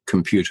making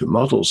computer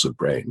models of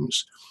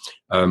brains.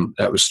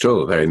 That was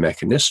still very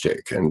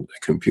mechanistic, and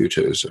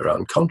computers are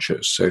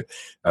unconscious. So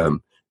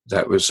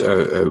that was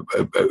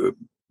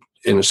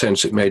in a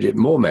sense, it made it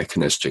more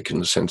mechanistic in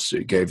the sense that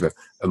it gave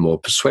a more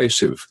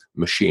persuasive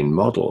machine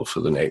model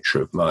for the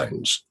nature of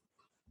minds.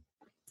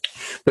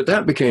 But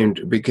that began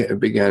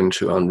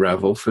to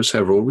unravel for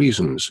several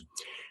reasons.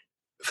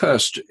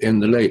 First,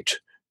 in the late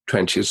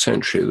 20th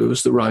century, there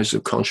was the rise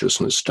of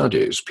consciousness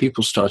studies.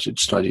 People started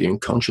studying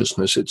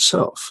consciousness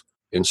itself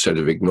instead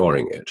of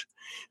ignoring it.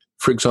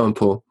 For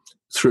example,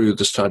 through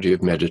the study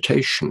of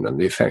meditation and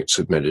the effects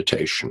of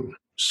meditation,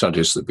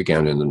 studies that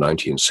began in the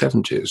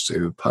 1970s. They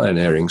were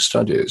pioneering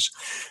studies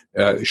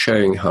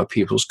showing how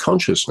people's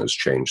consciousness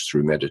changed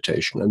through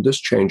meditation, and this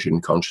change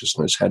in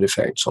consciousness had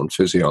effects on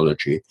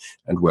physiology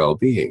and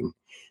well-being.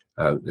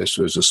 This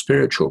was a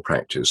spiritual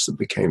practice that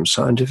became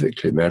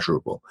scientifically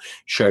measurable,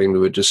 showing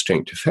there were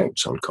distinct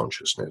effects on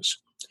consciousness.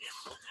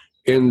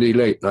 In the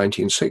late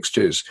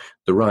 1960s,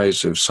 the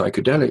rise of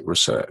psychedelic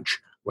research,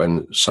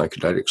 when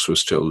psychedelics were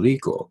still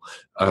legal,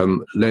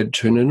 led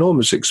to an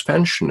enormous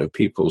expansion of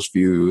people's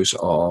views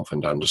of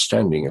and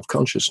understanding of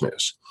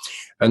consciousness.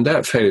 And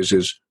that phase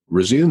is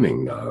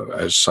resuming now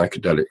as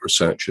psychedelic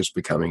research is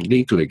becoming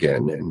legal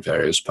again in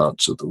various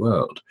parts of the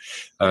world.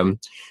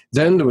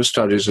 Then there were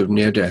studies of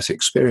near-death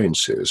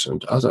experiences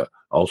and other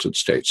altered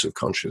states of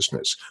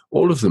consciousness,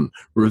 all of them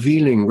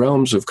revealing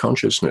realms of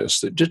consciousness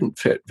that didn't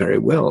fit very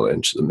well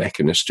into the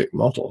mechanistic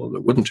model,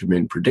 that wouldn't have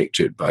been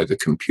predicted by the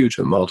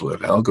computer model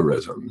of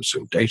algorithms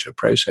and data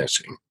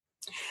processing.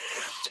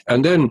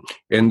 And then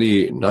in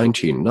the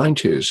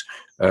 1990s,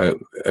 a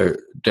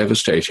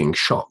devastating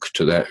shock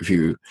to that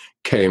view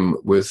came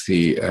with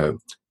the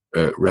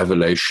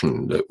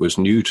revelation that was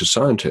new to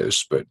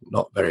scientists, but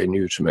not very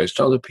new to most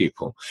other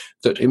people,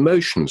 that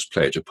emotions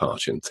played a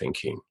part in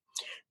thinking.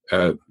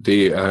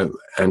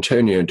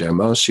 Antonio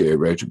Damasio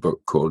wrote a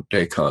book called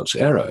Descartes'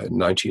 Error in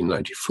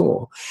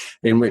 1994,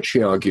 in which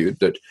he argued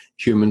that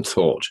human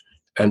thought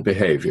and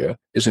behavior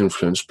is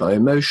influenced by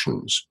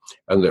emotions,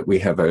 and that we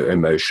have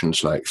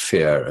emotions like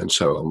fear and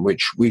so on,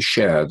 which we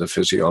share the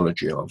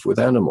physiology of with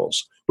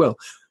animals. Well,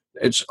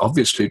 it's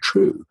obviously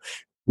true.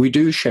 We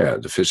do share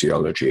the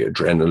physiology,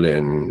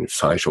 adrenaline,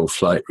 fight or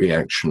flight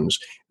reactions.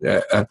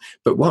 But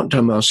what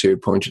Damasio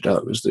pointed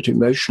out was that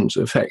emotions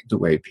affect the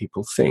way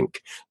people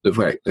think,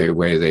 the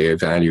way they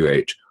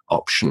evaluate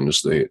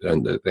options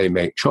and that they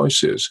make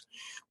choices.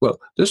 Well,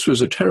 this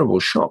was a terrible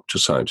shock to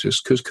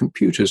scientists because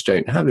computers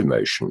don't have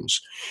emotions.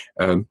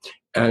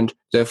 And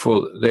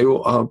therefore,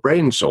 our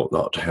brains ought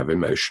not to have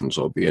emotions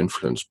or be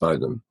influenced by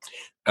them.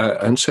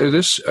 And so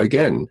this,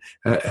 again,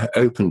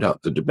 opened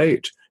up the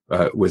debate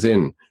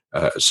within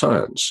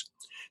science.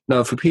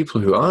 Now, for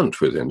people who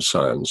aren't within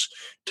science,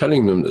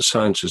 telling them that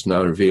science has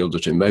now revealed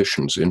that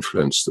emotions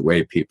influence the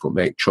way people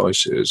make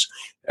choices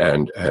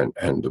and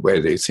the way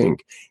they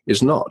think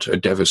is not a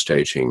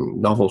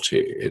devastating novelty.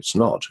 It's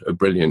not a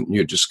brilliant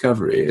new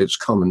discovery. It's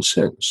common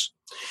sense.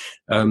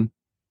 But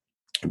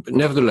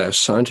nevertheless,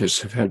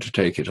 scientists have had to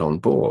take it on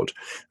board,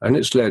 and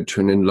it's led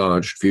to an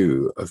enlarged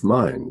view of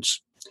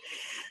minds.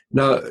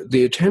 Now,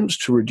 the attempts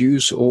to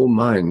reduce all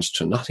minds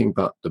to nothing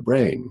but the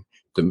brain,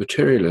 the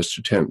materialist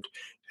attempt,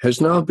 has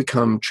now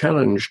become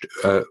challenged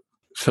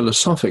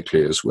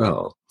philosophically as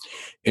well.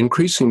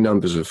 Increasing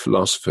numbers of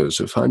philosophers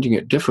are finding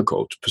it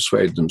difficult to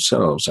persuade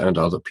themselves and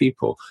other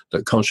people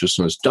that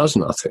consciousness does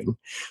nothing,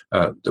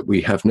 that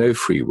we have no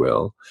free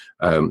will,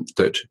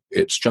 that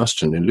it's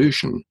just an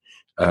illusion.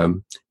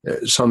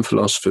 Some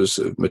philosophers,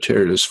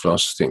 materialist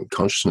philosophers, think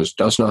consciousness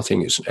does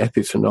nothing. It's an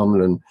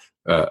epiphenomenon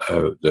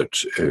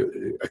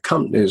that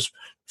accompanies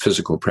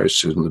physical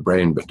processes in the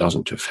brain but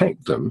doesn't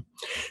affect them.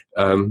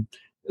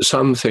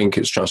 Some think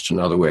it's just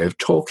another way of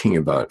talking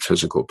about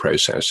physical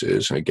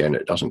processes, and again,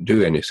 it doesn't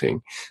do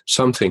anything.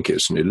 Some think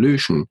it's an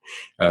illusion,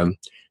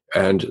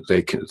 and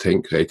they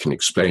think they can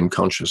explain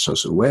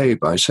consciousness away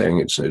by saying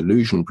it's an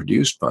illusion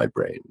produced by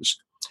brains.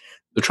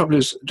 The trouble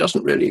is, it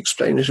doesn't really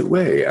explain it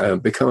away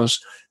because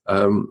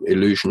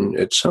illusion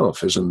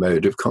itself is a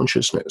mode of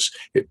consciousness.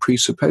 It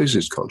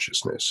presupposes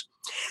consciousness.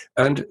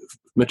 And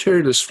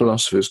materialist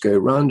philosophers go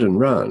round and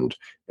round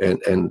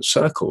in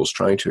circles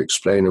trying to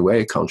explain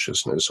away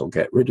consciousness or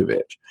get rid of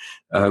it.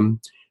 And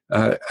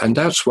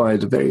that's why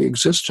the very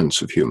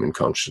existence of human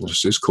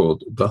consciousness is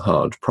called the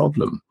hard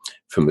problem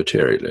for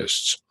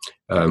materialists.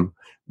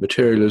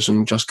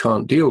 Materialism just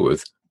can't deal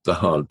with the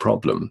hard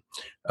problem.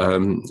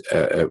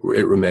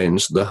 It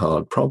remains the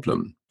hard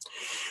problem.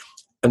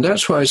 And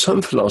that's why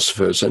some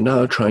philosophers are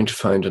now trying to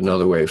find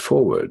another way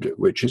forward,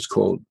 which is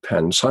called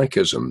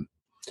panpsychism.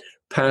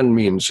 Pan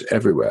means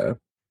everywhere,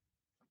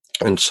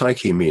 and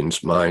psyche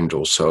means mind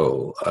or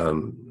soul.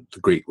 The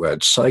Greek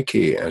word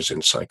psyche, as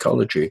in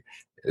psychology,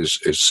 is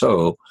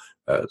soul.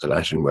 The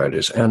Latin word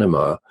is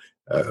anima,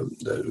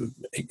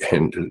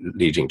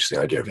 leading to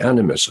the idea of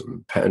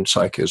animism.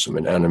 Panpsychism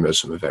and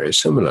animism are very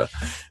similar.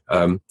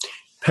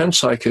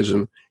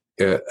 Panpsychism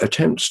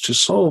attempts to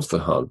solve the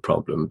hard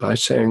problem by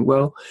saying,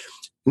 well,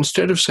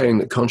 instead of saying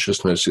that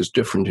consciousness is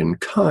different in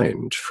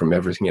kind from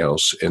everything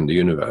else in the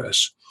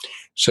universe,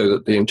 so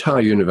that the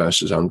entire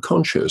universe is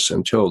unconscious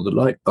until the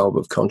light bulb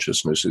of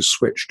consciousness is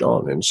switched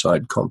on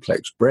inside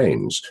complex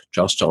brains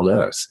just on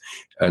Earth.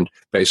 And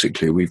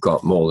basically, we've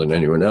got more than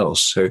anyone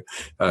else. So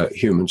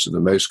humans are the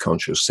most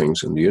conscious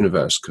things in the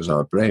universe because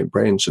our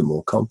brains are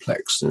more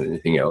complex than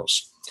anything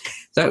else.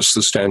 That's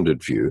the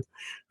standard view,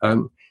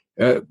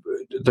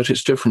 that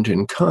it's different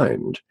in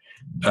kind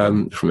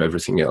from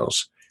everything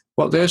else.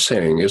 What they're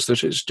saying is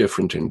that it's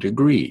different in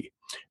degree.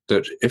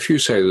 That if you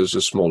say there's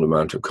a small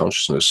amount of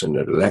consciousness in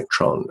an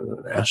electron,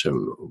 an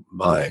atom,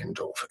 mind,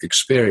 or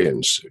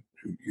experience,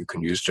 you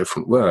can use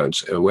different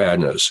words,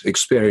 awareness,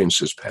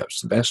 experience is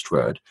perhaps the best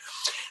word,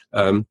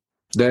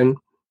 then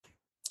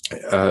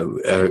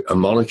a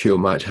molecule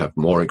might have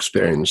more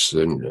experience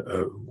than,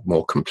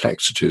 more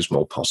complexities,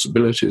 more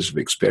possibilities of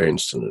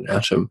experience than an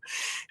atom.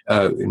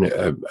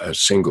 A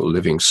single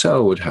living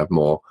cell would have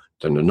more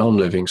than a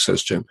non-living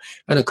system,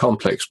 and a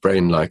complex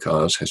brain like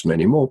ours has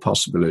many more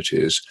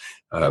possibilities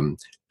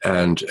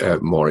and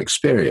more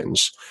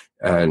experience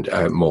and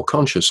more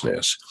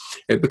consciousness.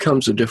 It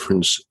becomes a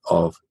difference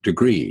of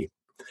degree.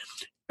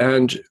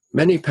 And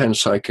many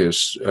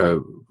panpsychists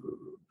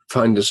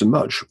find this a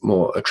much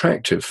more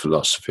attractive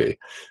philosophy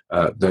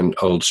than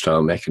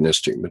old-style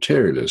mechanistic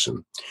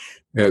materialism.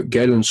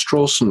 Galen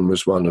Strawson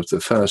was one of the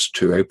first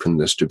to open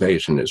this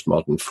debate in its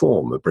modern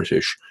form, a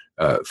British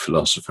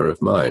philosopher of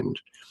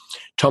mind.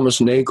 Thomas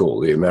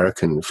Nagel, the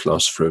American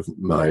philosopher of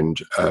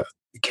mind,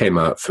 came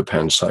out for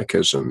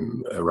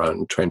panpsychism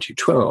around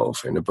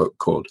 2012 in a book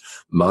called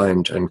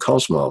Mind and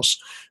Cosmos,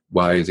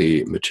 Why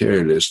the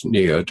Materialist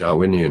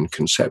Neo-Darwinian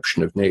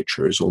Conception of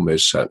Nature is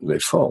Almost Certainly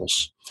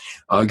False,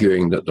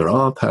 arguing that there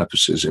are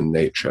purposes in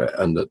nature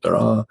and that there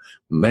are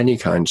many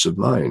kinds of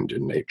mind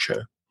in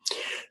nature.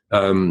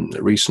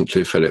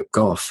 Recently, Philip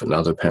Goff,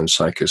 another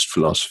panpsychist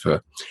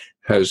philosopher,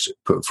 has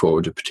put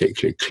forward a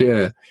particularly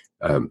clear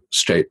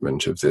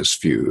statement of this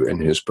view in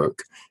his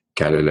book,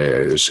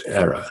 Galileo's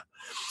Error.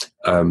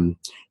 And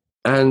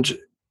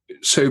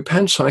so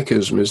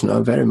panpsychism is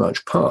now very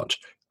much part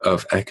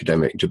of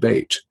academic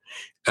debate.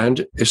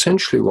 And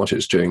essentially what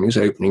it's doing is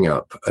opening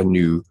up a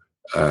new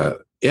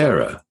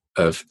era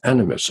of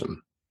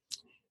animism.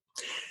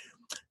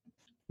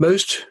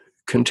 Most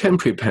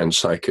contemporary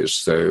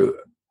panpsychists, though,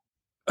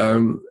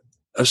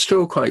 are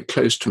still quite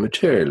close to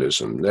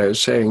materialism. They're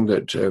saying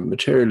that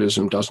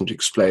materialism doesn't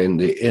explain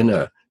the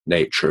inner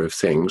nature of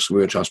things.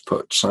 We'll just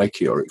put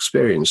psyche or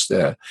experience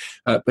there.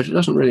 But it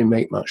doesn't really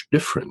make much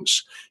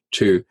difference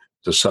to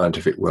the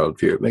scientific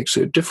worldview. It makes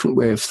a different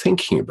way of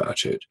thinking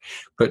about it,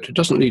 but it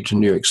doesn't lead to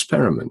new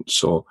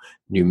experiments or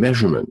new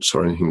measurements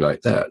or anything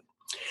like that.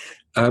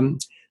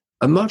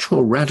 A much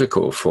more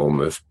radical form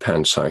of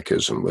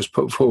panpsychism was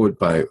put forward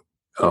by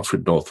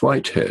Alfred North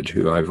Whitehead,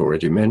 who I've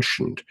already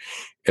mentioned,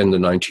 in the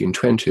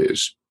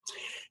 1920s.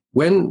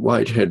 When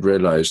Whitehead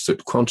realized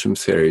that quantum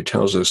theory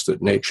tells us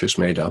that nature is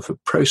made up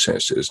of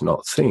processes,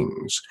 not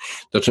things,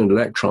 that an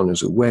electron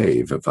is a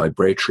wave, a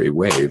vibratory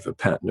wave, a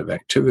pattern of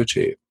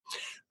activity,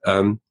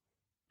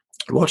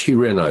 what he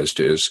realized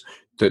is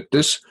that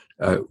this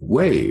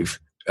wave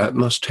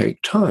must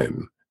take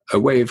time. A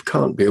wave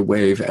can't be a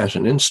wave at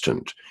an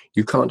instant.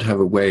 You can't have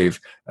a wave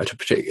at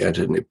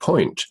any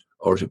point,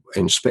 or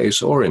in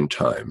space or in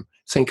time.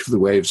 Think of the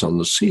waves on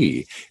the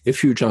sea.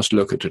 If you just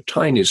look at a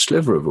tiny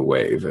sliver of a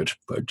wave,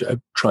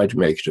 try to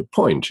make it a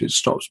point, it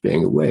stops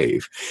being a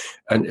wave,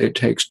 and it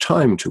takes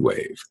time to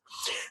wave.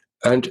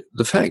 And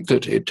the fact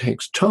that it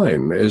takes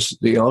time is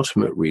the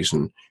ultimate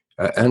reason,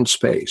 and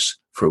space,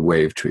 for a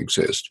wave to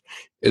exist,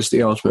 is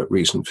the ultimate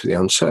reason for the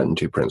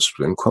uncertainty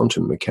principle in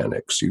quantum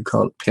mechanics. You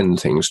can't pin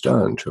things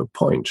down to a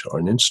point or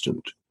an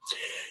instant.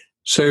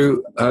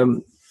 So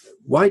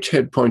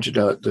Whitehead pointed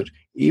out that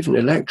even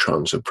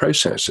electrons are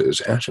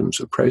processes,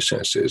 atoms are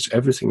processes,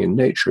 everything in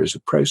nature is a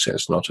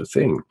process, not a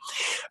thing.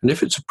 And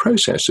if it's a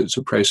process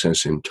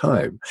in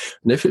time.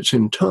 And if it's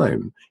in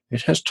time,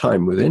 it has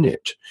time within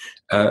it,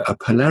 a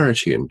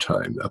polarity in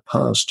time, a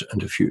past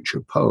and a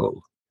future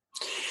pole.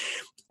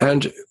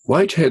 And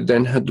Whitehead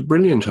then had the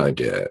brilliant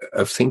idea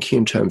of thinking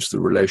in terms of the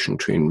relation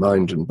between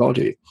mind and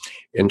body,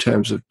 in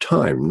terms of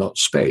time, not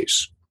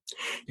space.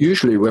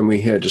 Usually when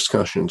we hear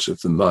discussions of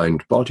the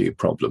mind-body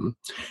problem,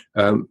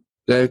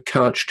 they're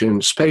couched in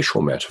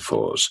spatial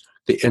metaphors,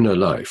 the inner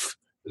life,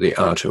 the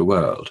outer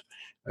world.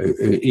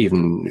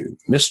 Even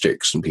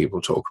mystics and people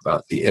talk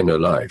about the inner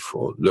life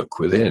or look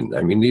within.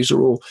 I mean, these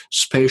are all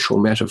spatial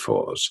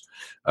metaphors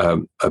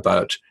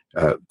about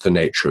the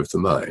nature of the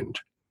mind,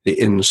 the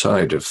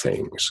inside of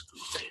things,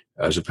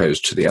 as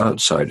opposed to the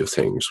outside of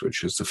things,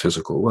 which is the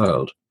physical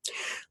world.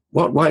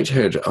 What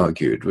Whitehead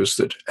argued was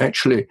that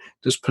actually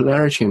this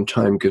polarity in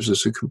time gives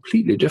us a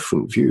completely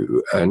different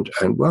view, and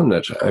one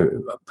that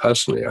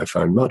personally I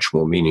find much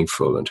more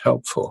meaningful and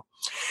helpful.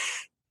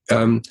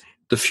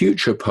 The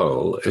future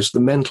pole is the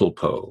mental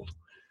pole.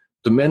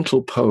 The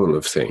mental pole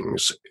of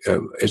things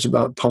is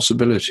about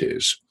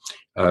possibilities.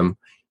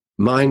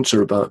 Minds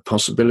are about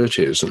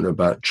possibilities and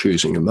about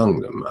choosing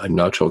among them. I'm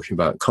now talking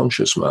about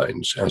conscious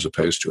minds as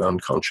opposed to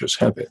unconscious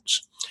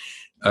habits.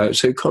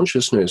 So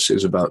consciousness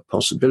is about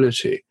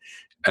possibility,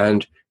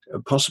 and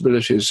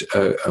possibilities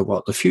are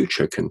what the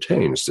future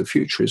contains. The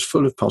future is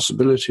full of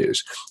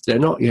possibilities. They're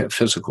not yet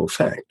physical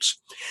facts.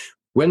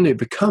 When they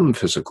become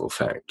physical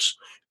facts,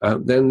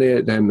 then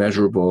they're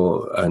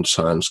measurable, and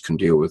science can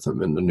deal with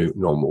them in the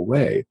normal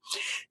way.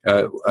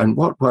 And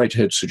what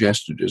Whitehead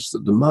suggested is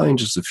that the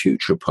mind is the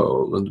future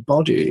pole and the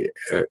body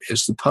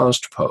is the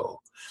past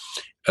pole.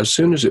 As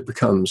soon as it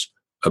becomes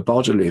a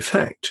bodily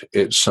fact,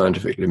 it's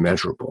scientifically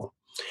measurable.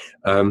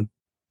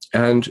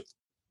 And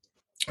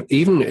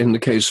even in the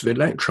case of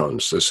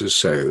electrons, this is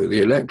so.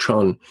 The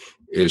electron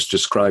is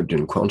described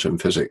in quantum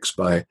physics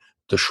by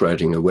the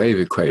Schrödinger wave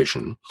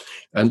equation.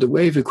 And the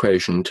wave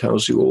equation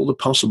tells you all the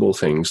possible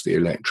things the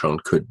electron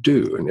could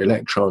do. An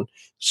electron,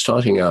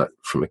 starting out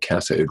from a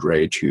cathode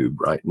ray tube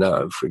right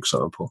now, for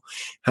example,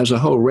 has a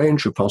whole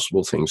range of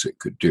possible things it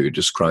could do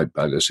described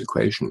by this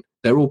equation.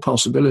 They're all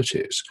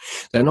possibilities.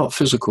 They're not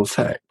physical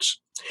facts.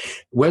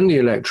 When the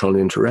electron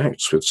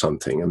interacts with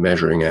something, a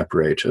measuring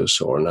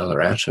apparatus or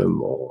another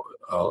atom or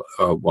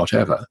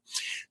whatever,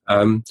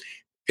 when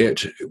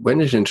it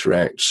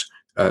interacts,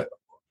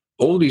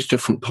 all these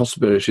different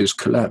possibilities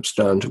collapse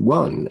down to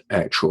one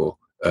actual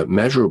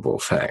measurable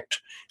fact,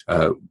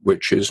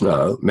 which is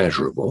now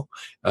measurable,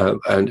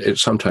 and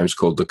it's sometimes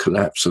called the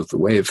collapse of the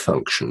wave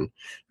function.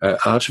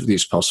 Out of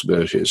these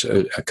possibilities,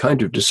 a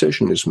kind of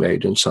decision is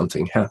made and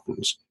something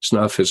happens. It's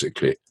now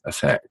physically a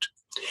fact.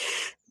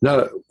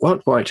 Now,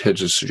 what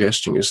Whitehead is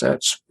suggesting is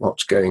that's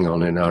what's going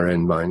on in our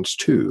own minds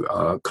too.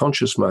 Our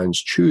conscious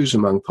minds choose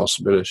among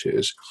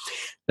possibilities,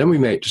 then we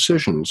make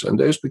decisions, and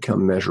those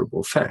become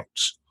measurable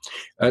facts.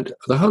 And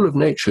the whole of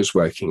nature is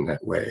working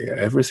that way.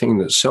 Everything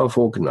that's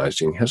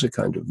self-organizing has a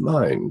kind of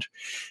mind,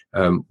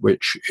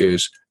 which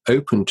is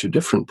open to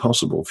different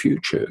possible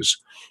futures.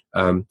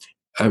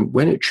 And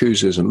when it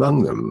chooses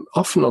among them,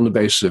 often on the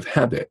basis of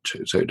habit,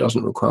 so it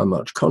doesn't require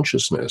much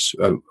consciousness.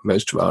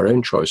 Most of our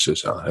own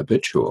choices are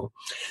habitual,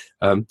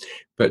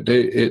 but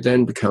it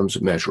then becomes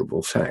a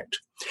measurable fact.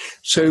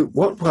 So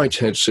what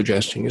Whitehead's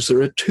suggesting is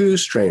there are two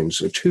strains,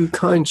 or two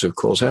kinds of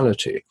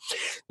causality.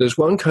 There's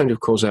one kind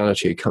of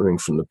causality coming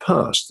from the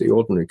past, the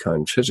ordinary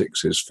kind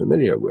physics is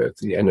familiar with,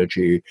 the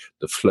energy,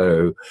 the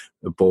flow,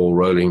 the ball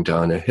rolling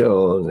down a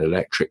hill, an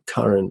electric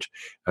current,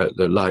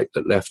 the light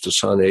that left the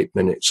sun 8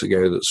 minutes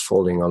ago that's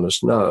falling on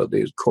us now.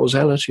 The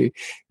causality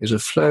is a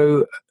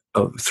flow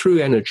through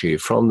energy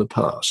from the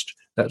past,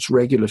 That's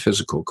regular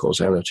physical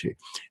causality.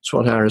 It's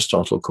what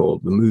Aristotle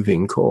called the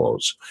moving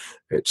cause.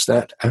 It's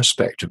that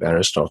aspect of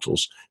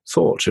Aristotle's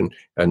thought,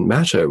 and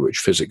matter, which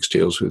physics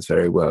deals with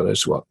very well,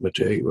 is what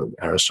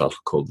Aristotle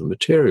called the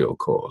material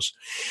cause.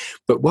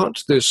 But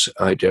what this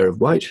idea of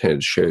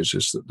Whitehead shows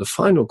is that the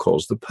final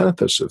cause, the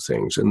purpose of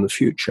things in the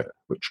future,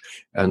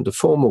 and the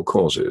formal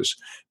causes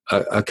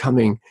are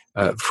coming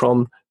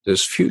from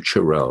this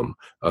future realm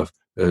of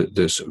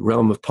this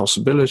realm of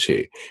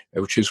possibility,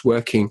 which is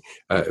working,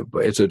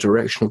 it's a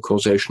directional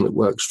causation that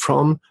works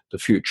from the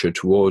future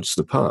towards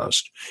the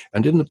past.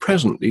 And in the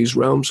present, these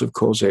realms of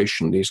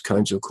causation, these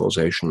kinds of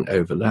causation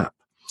overlap.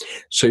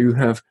 So you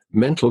have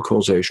mental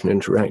causation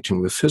interacting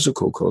with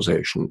physical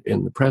causation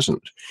in the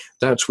present.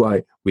 That's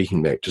why we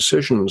can make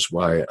decisions,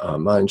 why our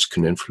minds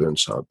can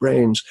influence our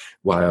brains,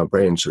 why our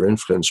brains are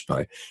influenced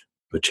by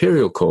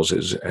material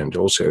causes and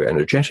also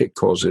energetic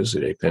causes that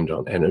depend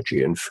on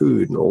energy and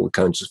food and all the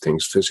kinds of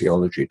things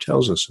physiology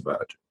tells us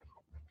about.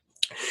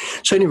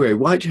 So anyway,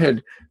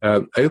 Whitehead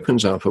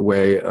opens up a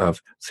way of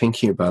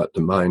thinking about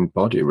the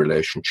mind-body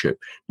relationship,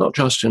 not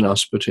just in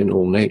us, but in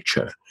all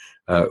nature,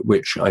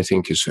 which I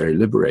think is very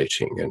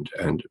liberating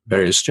and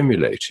very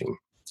stimulating.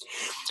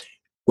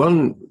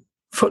 One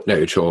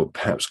footnote, or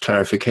perhaps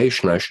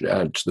clarification, I should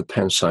add to the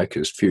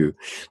panpsychist view.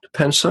 The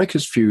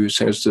panpsychist view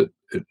says that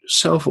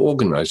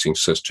self-organizing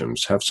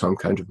systems have some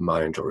kind of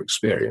mind or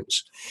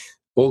experience.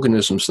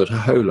 Organisms that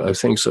are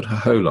things that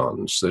are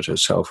holons, that are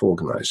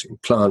self-organizing.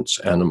 Plants,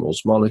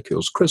 animals,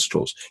 molecules,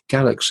 crystals,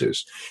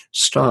 galaxies,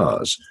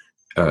 stars,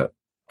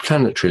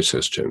 planetary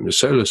systems,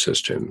 solar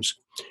systems,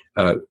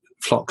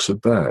 flocks of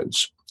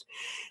birds.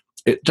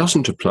 It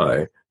doesn't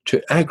apply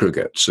to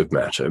aggregates of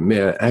matter,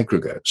 mere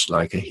aggregates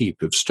like a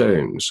heap of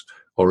stones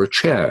or a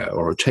chair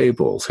or a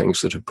table,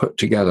 things that are put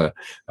together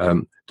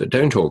that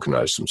don't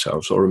organize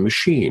themselves, or a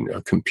machine,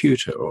 a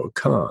computer or a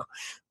car,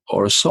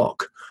 or a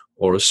sock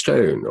or a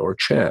stone or a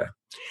chair.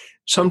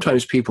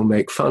 Sometimes people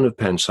make fun of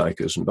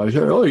panpsychism by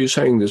saying, oh, you're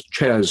saying this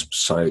chair's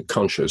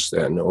conscious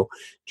then, or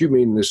do you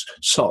mean this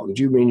sock?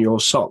 Do you mean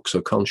your socks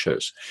are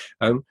conscious?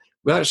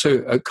 That's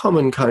a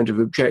common kind of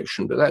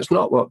objection, but that's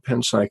not what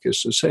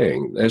panpsychists are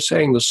saying. They're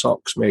saying the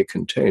socks may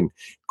contain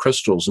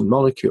crystals and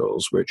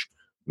molecules, which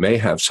may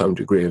have some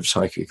degree of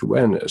psychic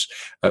awareness,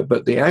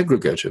 but the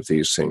aggregate of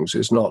these things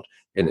is not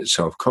in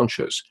itself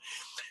conscious.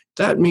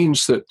 That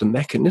means that the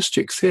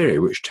mechanistic theory,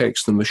 which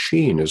takes the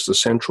machine as the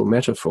central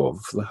metaphor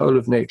for the whole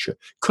of nature,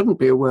 couldn't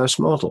be a worse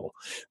model,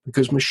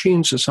 because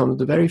machines are some of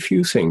the very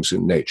few things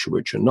in nature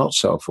which are not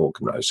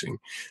self-organizing,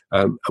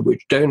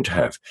 which don't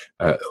have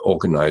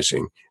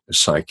organizing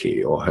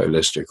psyche or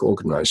holistic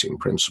organizing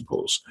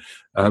principles.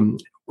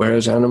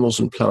 Whereas animals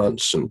and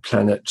plants and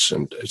planets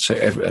and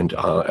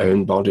our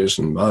own bodies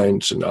and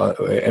minds and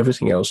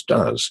everything else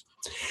does.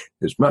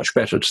 It's much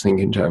better to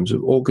think in terms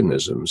of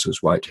organisms,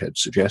 as Whitehead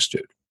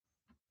suggested.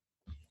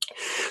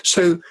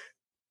 So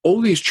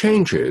all these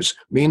changes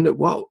mean that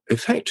what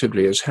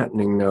effectively is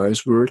happening now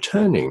is we're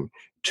returning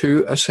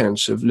to a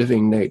sense of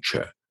living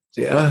nature.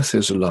 The earth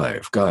is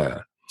alive,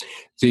 Gaia.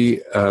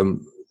 The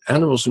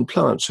animals and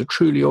plants are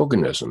truly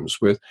organisms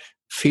with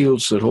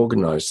fields that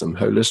organize them,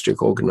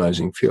 holistic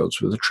organizing fields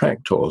with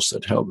attractors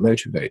that help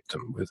motivate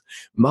them, with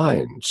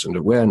minds and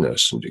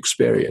awareness and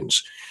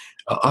experience.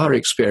 Our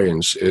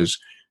experience is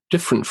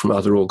different from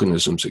other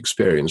organisms'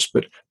 experience,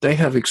 but they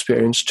have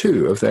experience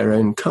too of their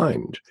own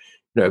kind.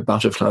 You know, a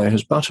butterfly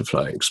has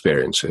butterfly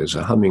experiences,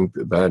 a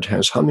hummingbird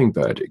has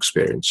hummingbird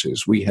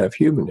experiences, we have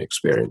human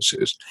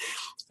experiences.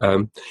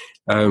 But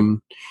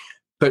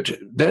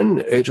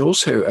then it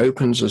also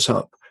opens us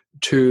up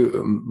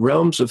to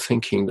realms of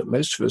thinking that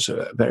most of us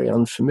are very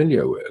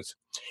unfamiliar with.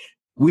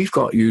 We've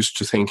got used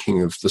to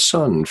thinking of the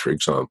sun, for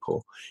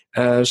example,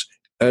 as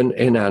an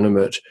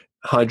inanimate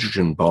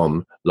hydrogen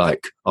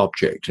bomb-like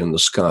object in the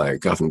sky,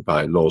 governed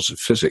by laws of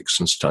physics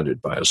and studied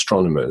by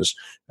astronomers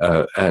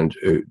and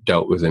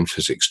dealt with in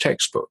physics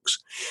textbooks.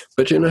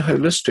 But in a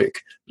holistic,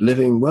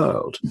 living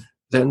world,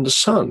 then the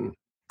sun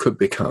could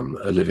become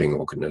a living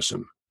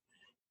organism.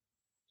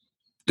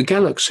 The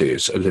galaxy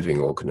is a living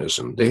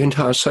organism. The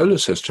entire solar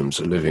system is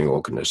a living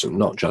organism,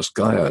 not just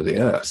Gaia, the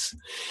Earth.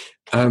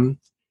 And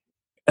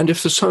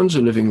if the sun's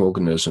a living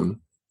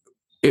organism,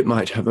 it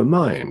might have a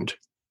mind.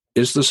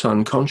 Is the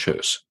sun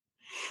conscious?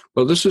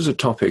 Well, this is a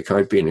topic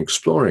I've been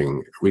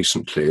exploring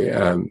recently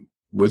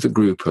with a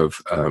group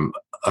of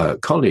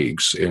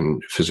colleagues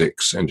in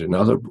physics and in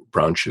other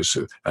branches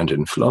and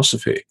in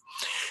philosophy.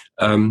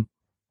 And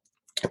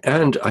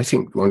I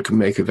think one can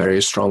make a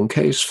very strong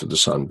case for the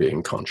sun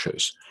being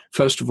conscious.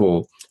 First of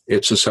all,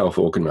 it's a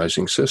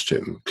self-organizing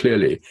system.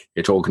 Clearly,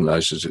 it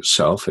organizes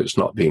itself. It's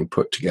not being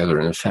put together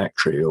in a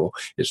factory, or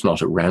it's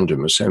not a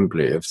random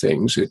assembly of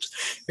things.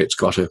 It's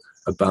got a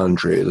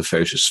boundary, the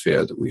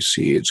photosphere that we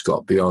see. It's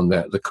got beyond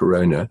that the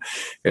corona.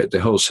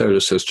 The whole solar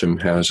system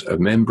has a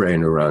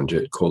membrane around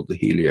it called the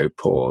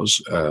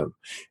heliopause,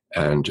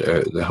 and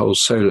the whole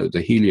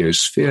the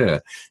heliosphere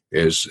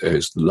is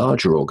the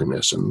larger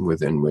organism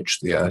within which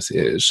the Earth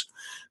is.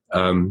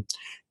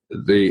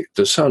 the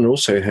sun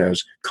also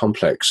has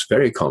complex,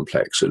 very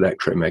complex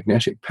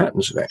electromagnetic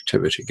patterns of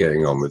activity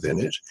going on within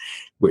it,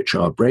 which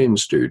our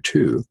brains do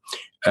too.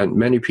 And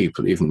many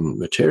people, even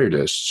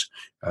materialists,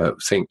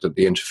 think that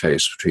the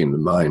interface between the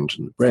mind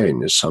and the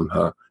brain is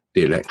somehow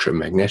the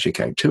electromagnetic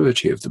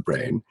activity of the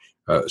brain.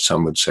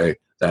 Some would say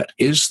that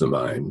is the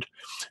mind.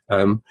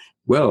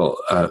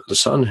 The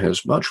sun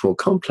has much more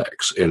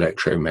complex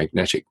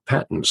electromagnetic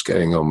patterns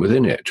going on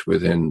within it,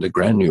 within the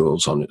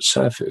granules on its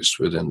surface,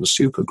 within the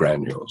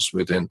supergranules,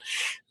 within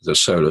the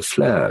solar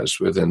flares,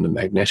 within the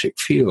magnetic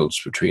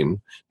fields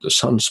between the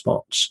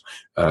sunspots,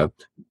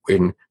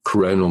 in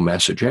coronal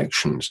mass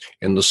ejections,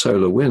 in the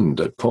solar wind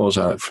that pours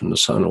out from the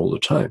sun all the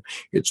time.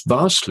 It's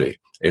vastly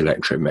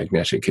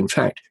electromagnetic. In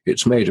fact,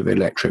 it's made of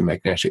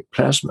electromagnetic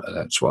plasma.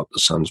 That's what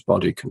the sun's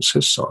body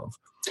consists of.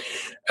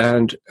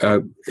 And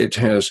it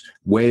has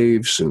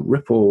waves and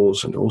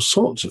ripples and all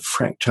sorts of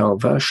fractal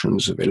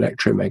versions of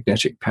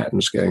electromagnetic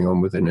patterns going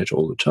on within it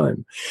all the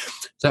time.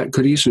 That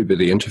could easily be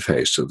the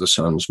interface of the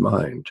sun's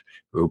mind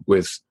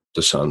with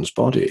the sun's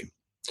body.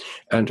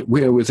 And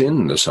we're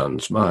within the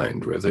sun's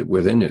mind,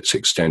 within its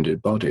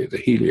extended body, the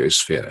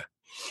heliosphere.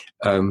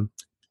 And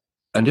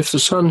if the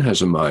sun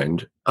has a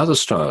mind, other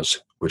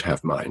stars would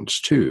have minds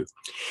too.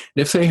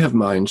 And if they have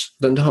minds,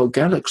 then the whole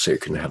galaxy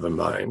can have a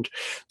mind.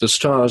 The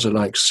stars are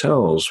like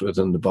cells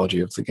within the body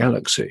of the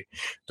galaxy.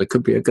 There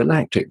could be a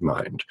galactic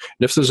mind.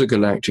 And if there's a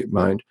galactic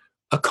mind,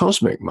 a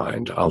cosmic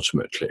mind,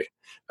 ultimately.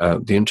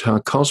 The entire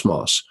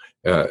cosmos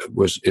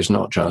is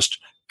not just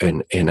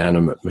an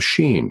inanimate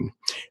machine,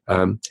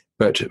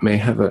 but it may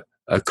have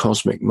a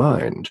cosmic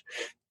mind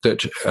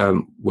that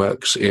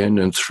works in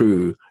and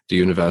through the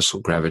universal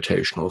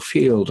gravitational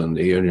field and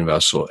the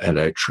universal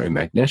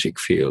electromagnetic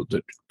field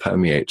that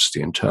permeates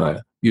the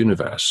entire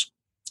universe.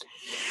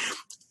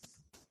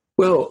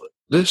 Well,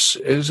 this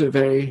is a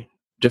very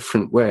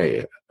different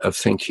way of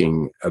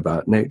thinking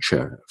about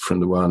nature from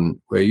the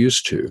one we're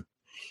used to.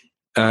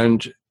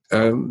 And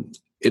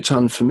it's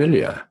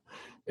unfamiliar.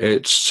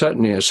 It's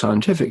certainly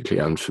scientifically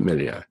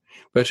unfamiliar,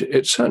 but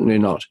it's certainly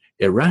not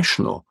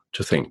irrational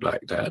to think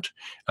like that.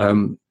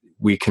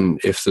 We can,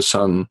 if the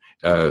sun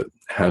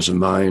has a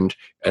mind,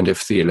 and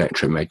if the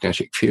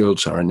electromagnetic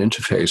fields are an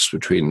interface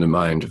between the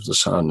mind of the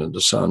sun and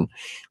the sun,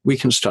 we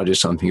can study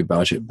something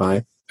about it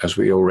by, as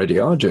we already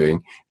are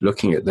doing,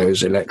 looking at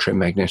those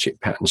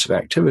electromagnetic patterns of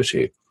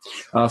activity.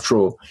 After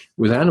all,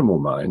 with animal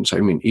minds, I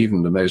mean,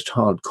 even the most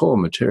hardcore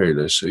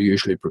materialists are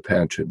usually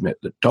prepared to admit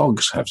that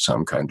dogs have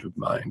some kind of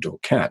mind, or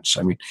cats.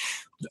 I mean,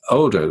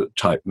 older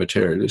type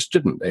materialists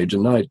didn't. They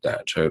denied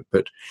that.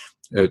 But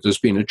there's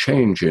been a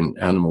change in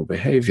animal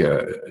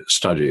behavior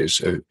studies.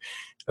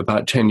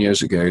 About 10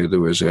 years ago, there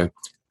was a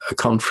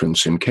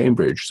conference in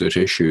Cambridge that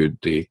issued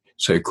the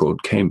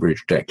so-called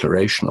Cambridge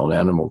Declaration on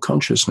Animal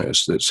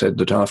Consciousness that said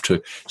that after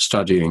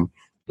studying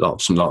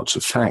lots and lots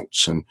of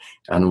facts and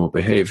animal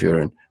behavior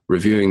and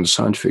reviewing the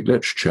scientific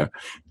literature,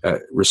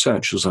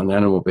 researchers on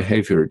animal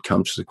behavior had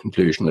come to the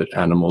conclusion that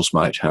animals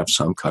might have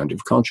some kind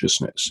of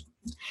consciousness.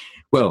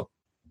 Well,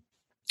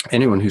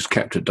 anyone who's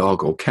kept a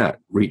dog or cat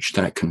reached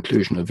that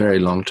conclusion a very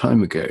long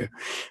time ago.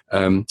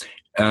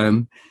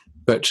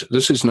 But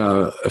this is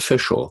now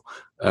official.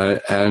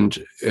 But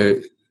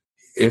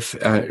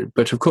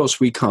of course,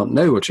 we can't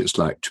know what it's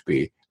like to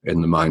be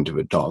in the mind of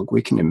a dog.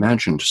 We can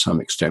imagine to some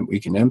extent.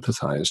 We can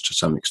empathize to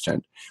some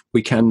extent.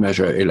 We can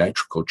measure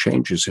electrical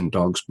changes in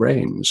dogs'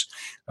 brains.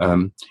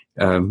 And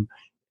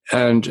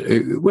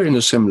we're in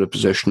a similar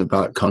position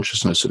about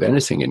consciousness of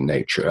anything in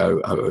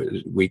nature.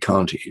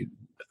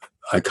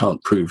 I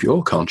can't prove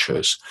you're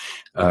conscious.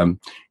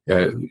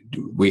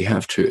 We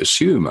have to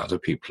assume other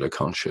people are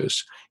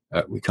conscious.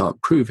 We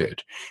can't prove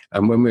it.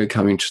 And when we're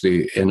coming to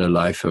the inner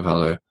life of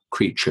other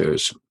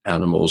creatures,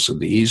 animals are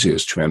the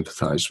easiest to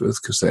empathize with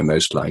because they're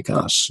most like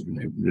us.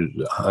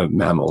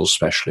 Mammals,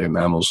 especially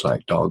mammals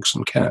like dogs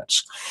and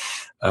cats.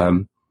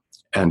 And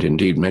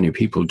indeed, many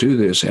people do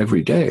this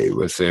every day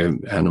with the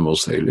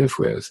animals they live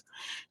with.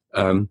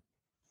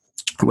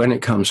 When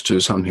it comes to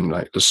something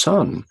like the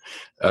sun,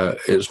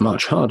 it's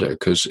much harder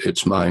because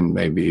its mind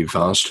may be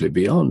vastly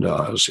beyond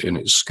ours in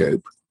its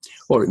scope,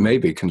 or it may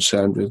be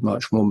concerned with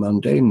much more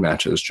mundane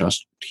matters,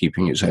 just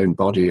keeping its own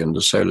body and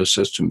the solar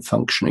system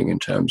functioning in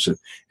terms of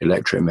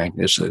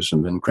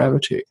electromagnetism and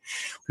gravity.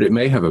 But it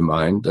may have a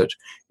mind that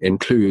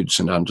includes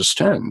and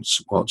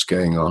understands what's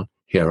going on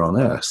here on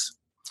Earth.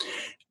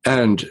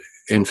 And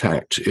in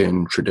fact,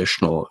 in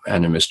traditional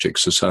animistic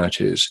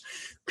societies,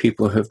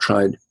 people have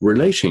tried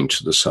relating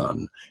to the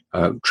sun,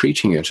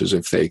 treating it as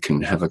if they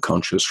can have a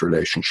conscious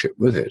relationship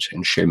with it.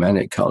 In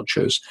shamanic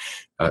cultures,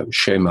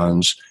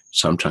 shamans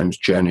sometimes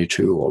journey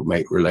to or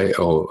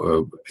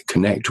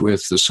connect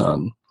with the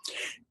sun.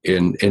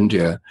 In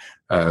India,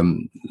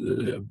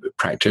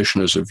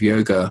 practitioners of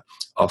yoga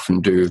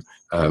often do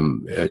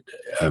a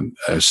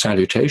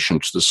salutation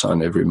to the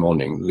sun every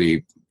morning.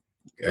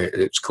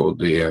 It's called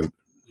the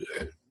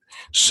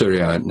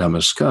Surya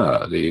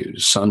Namaskar, the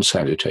sun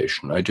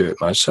salutation. I do it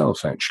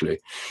myself, actually.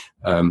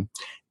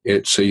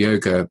 It's a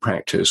yoga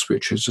practice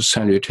which is a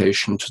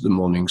salutation to the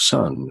morning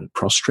sun,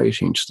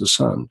 prostrating to the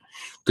sun.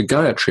 The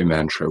Gayatri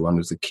mantra, one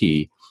of the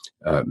key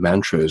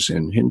mantras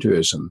in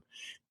Hinduism,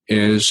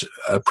 is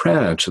a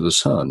prayer to the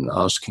sun,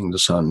 asking the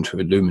sun to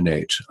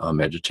illuminate our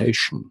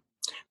meditation,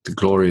 the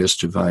glorious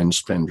divine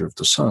splendor of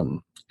the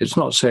sun. It's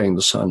not saying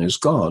the sun is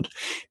God.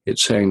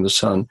 It's saying the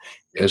sun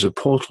is a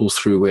portal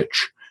through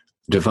which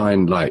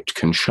divine light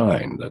can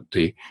shine, that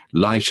the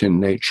light in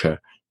nature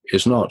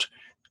is not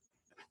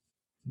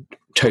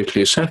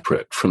totally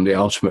separate from the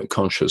ultimate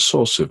conscious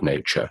source of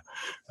nature,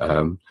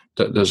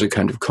 that there's a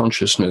kind of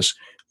consciousness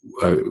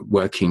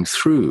working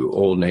through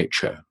all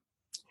nature.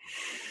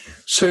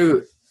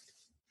 So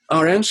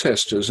our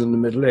ancestors in the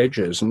Middle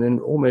Ages and in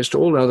almost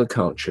all other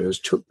cultures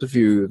took the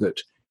view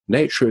that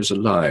nature is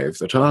alive,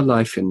 that our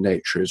life in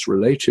nature is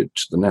related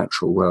to the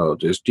natural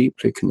world, is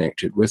deeply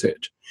connected with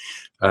it.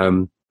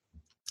 And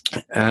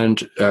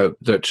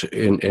that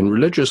in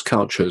religious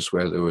cultures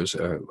where there was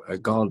a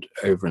God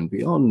over and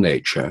beyond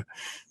nature,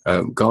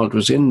 God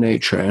was in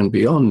nature and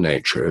beyond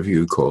nature, a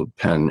view called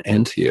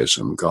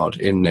panentheism, God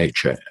in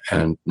nature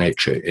and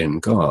nature in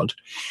God.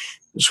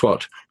 It's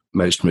what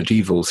most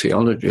medieval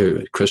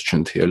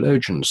Christian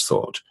theologians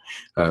thought.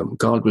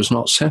 God was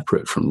not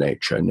separate from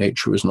nature.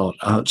 Nature was not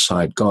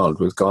outside God,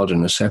 with God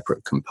in a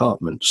separate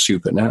compartment,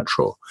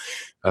 supernatural.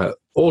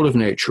 All of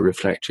nature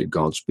reflected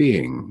God's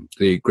being.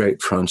 The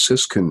great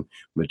Franciscan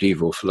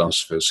medieval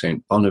philosopher,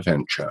 Saint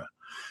Bonaventure,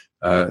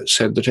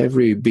 said that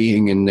every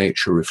being in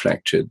nature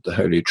reflected the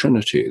Holy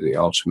Trinity. The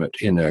ultimate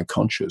inner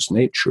conscious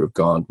nature of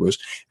God was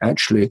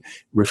actually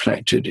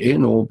reflected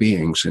in all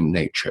beings in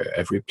nature,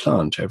 every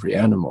plant, every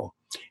animal.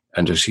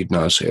 And as he'd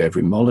now say,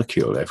 every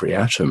molecule, every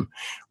atom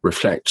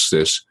reflects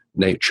this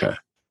nature.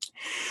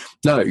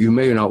 Now, you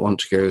may not want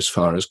to go as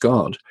far as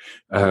God,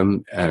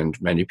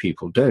 and many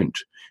people don't.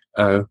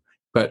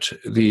 But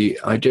the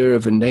idea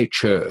of a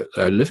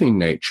living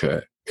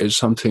nature, is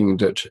something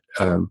that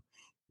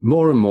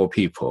more and more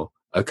people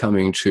are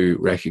coming to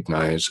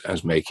recognize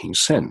as making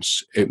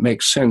sense. It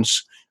makes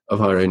sense of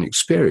our own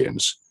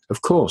experience.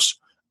 Of course,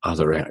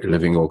 other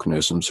living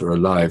organisms are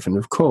alive, and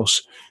of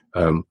course,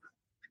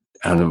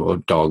 animal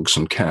dogs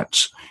and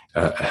cats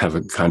have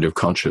a kind of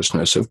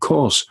consciousness. Of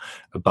course,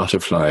 a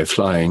butterfly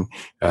flying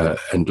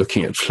and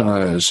looking at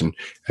flowers and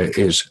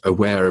is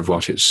aware of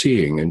what it's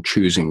seeing and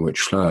choosing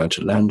which flower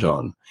to land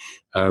on.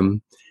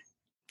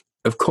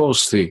 Of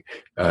course, the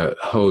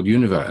whole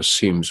universe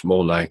seems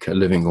more like a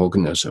living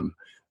organism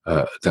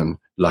than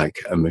like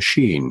a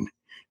machine.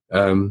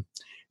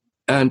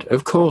 And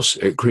of course,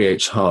 it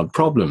creates hard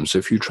problems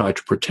if you try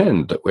to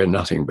pretend that we're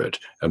nothing but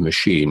a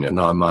machine and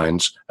our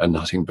minds are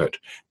nothing but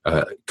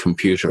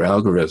computer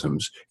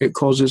algorithms. It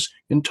causes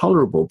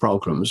intolerable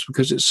problems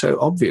because it's so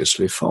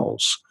obviously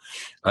false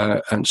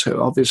and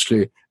so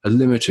obviously a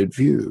limited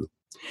view.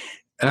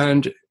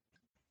 And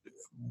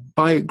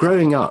by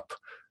growing up,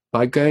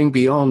 by going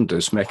beyond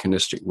this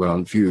mechanistic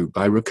worldview,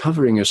 by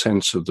recovering a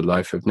sense of the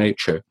life of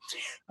nature,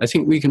 I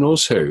think we can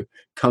also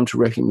come to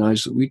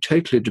recognize that we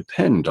totally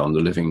depend on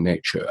the living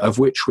nature, of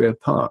which we're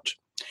part.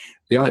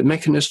 The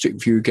mechanistic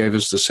view gave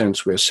us the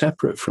sense we're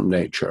separate from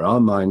nature.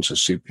 Our minds are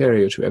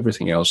superior to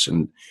everything else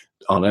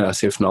on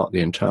Earth, if not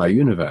the entire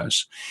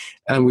universe.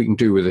 And we can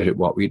do with it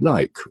what we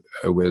like.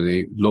 We're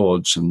the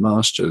lords and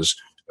masters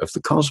of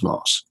the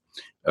cosmos,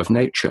 of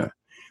nature.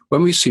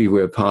 When we see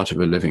we're part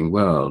of a living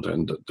world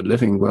and that the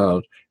living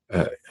world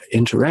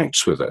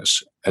interacts with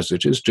us, as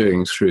it is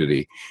doing through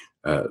the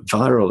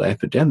viral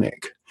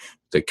epidemic,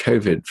 the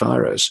COVID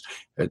virus,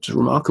 it's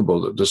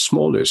remarkable that the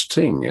smallest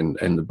thing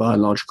in the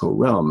biological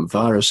realm,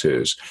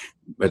 viruses,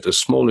 are the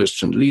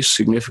smallest and least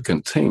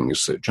significant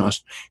things that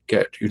just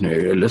get,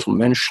 a little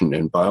mention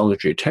in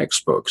biology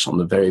textbooks on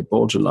the very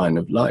borderline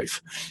of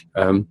life,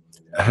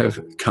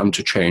 have come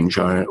to change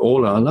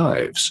all our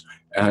lives.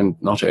 And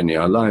not only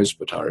our lives,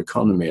 but our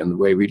economy and the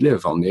way we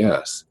live on the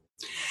earth.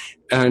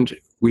 And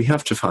we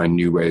have to find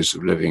new ways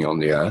of living on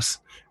the earth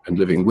and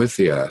living with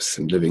the earth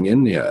and living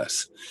in the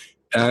earth.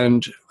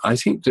 And I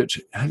think that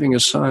having a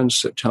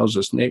science that tells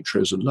us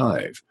nature is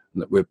alive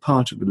and that we're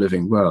part of a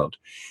living world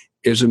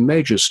is a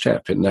major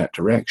step in that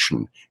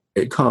direction.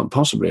 It can't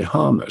possibly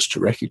harm us to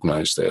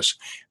recognize this.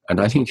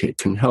 And I think it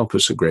can help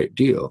us a great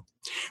deal.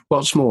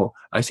 What's more,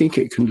 I think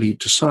it can lead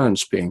to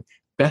science being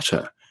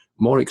better,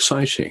 more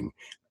exciting,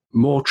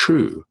 more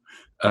true,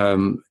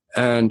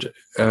 and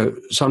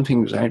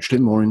something that's actually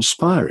more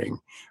inspiring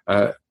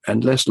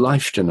and less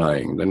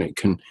life-denying than it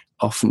can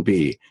often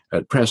be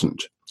at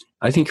present.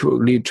 I think it will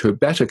lead to a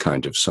better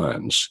kind of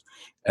science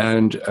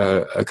and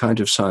a kind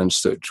of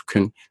science that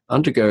can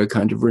undergo a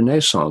kind of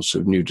renaissance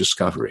of new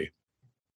discovery.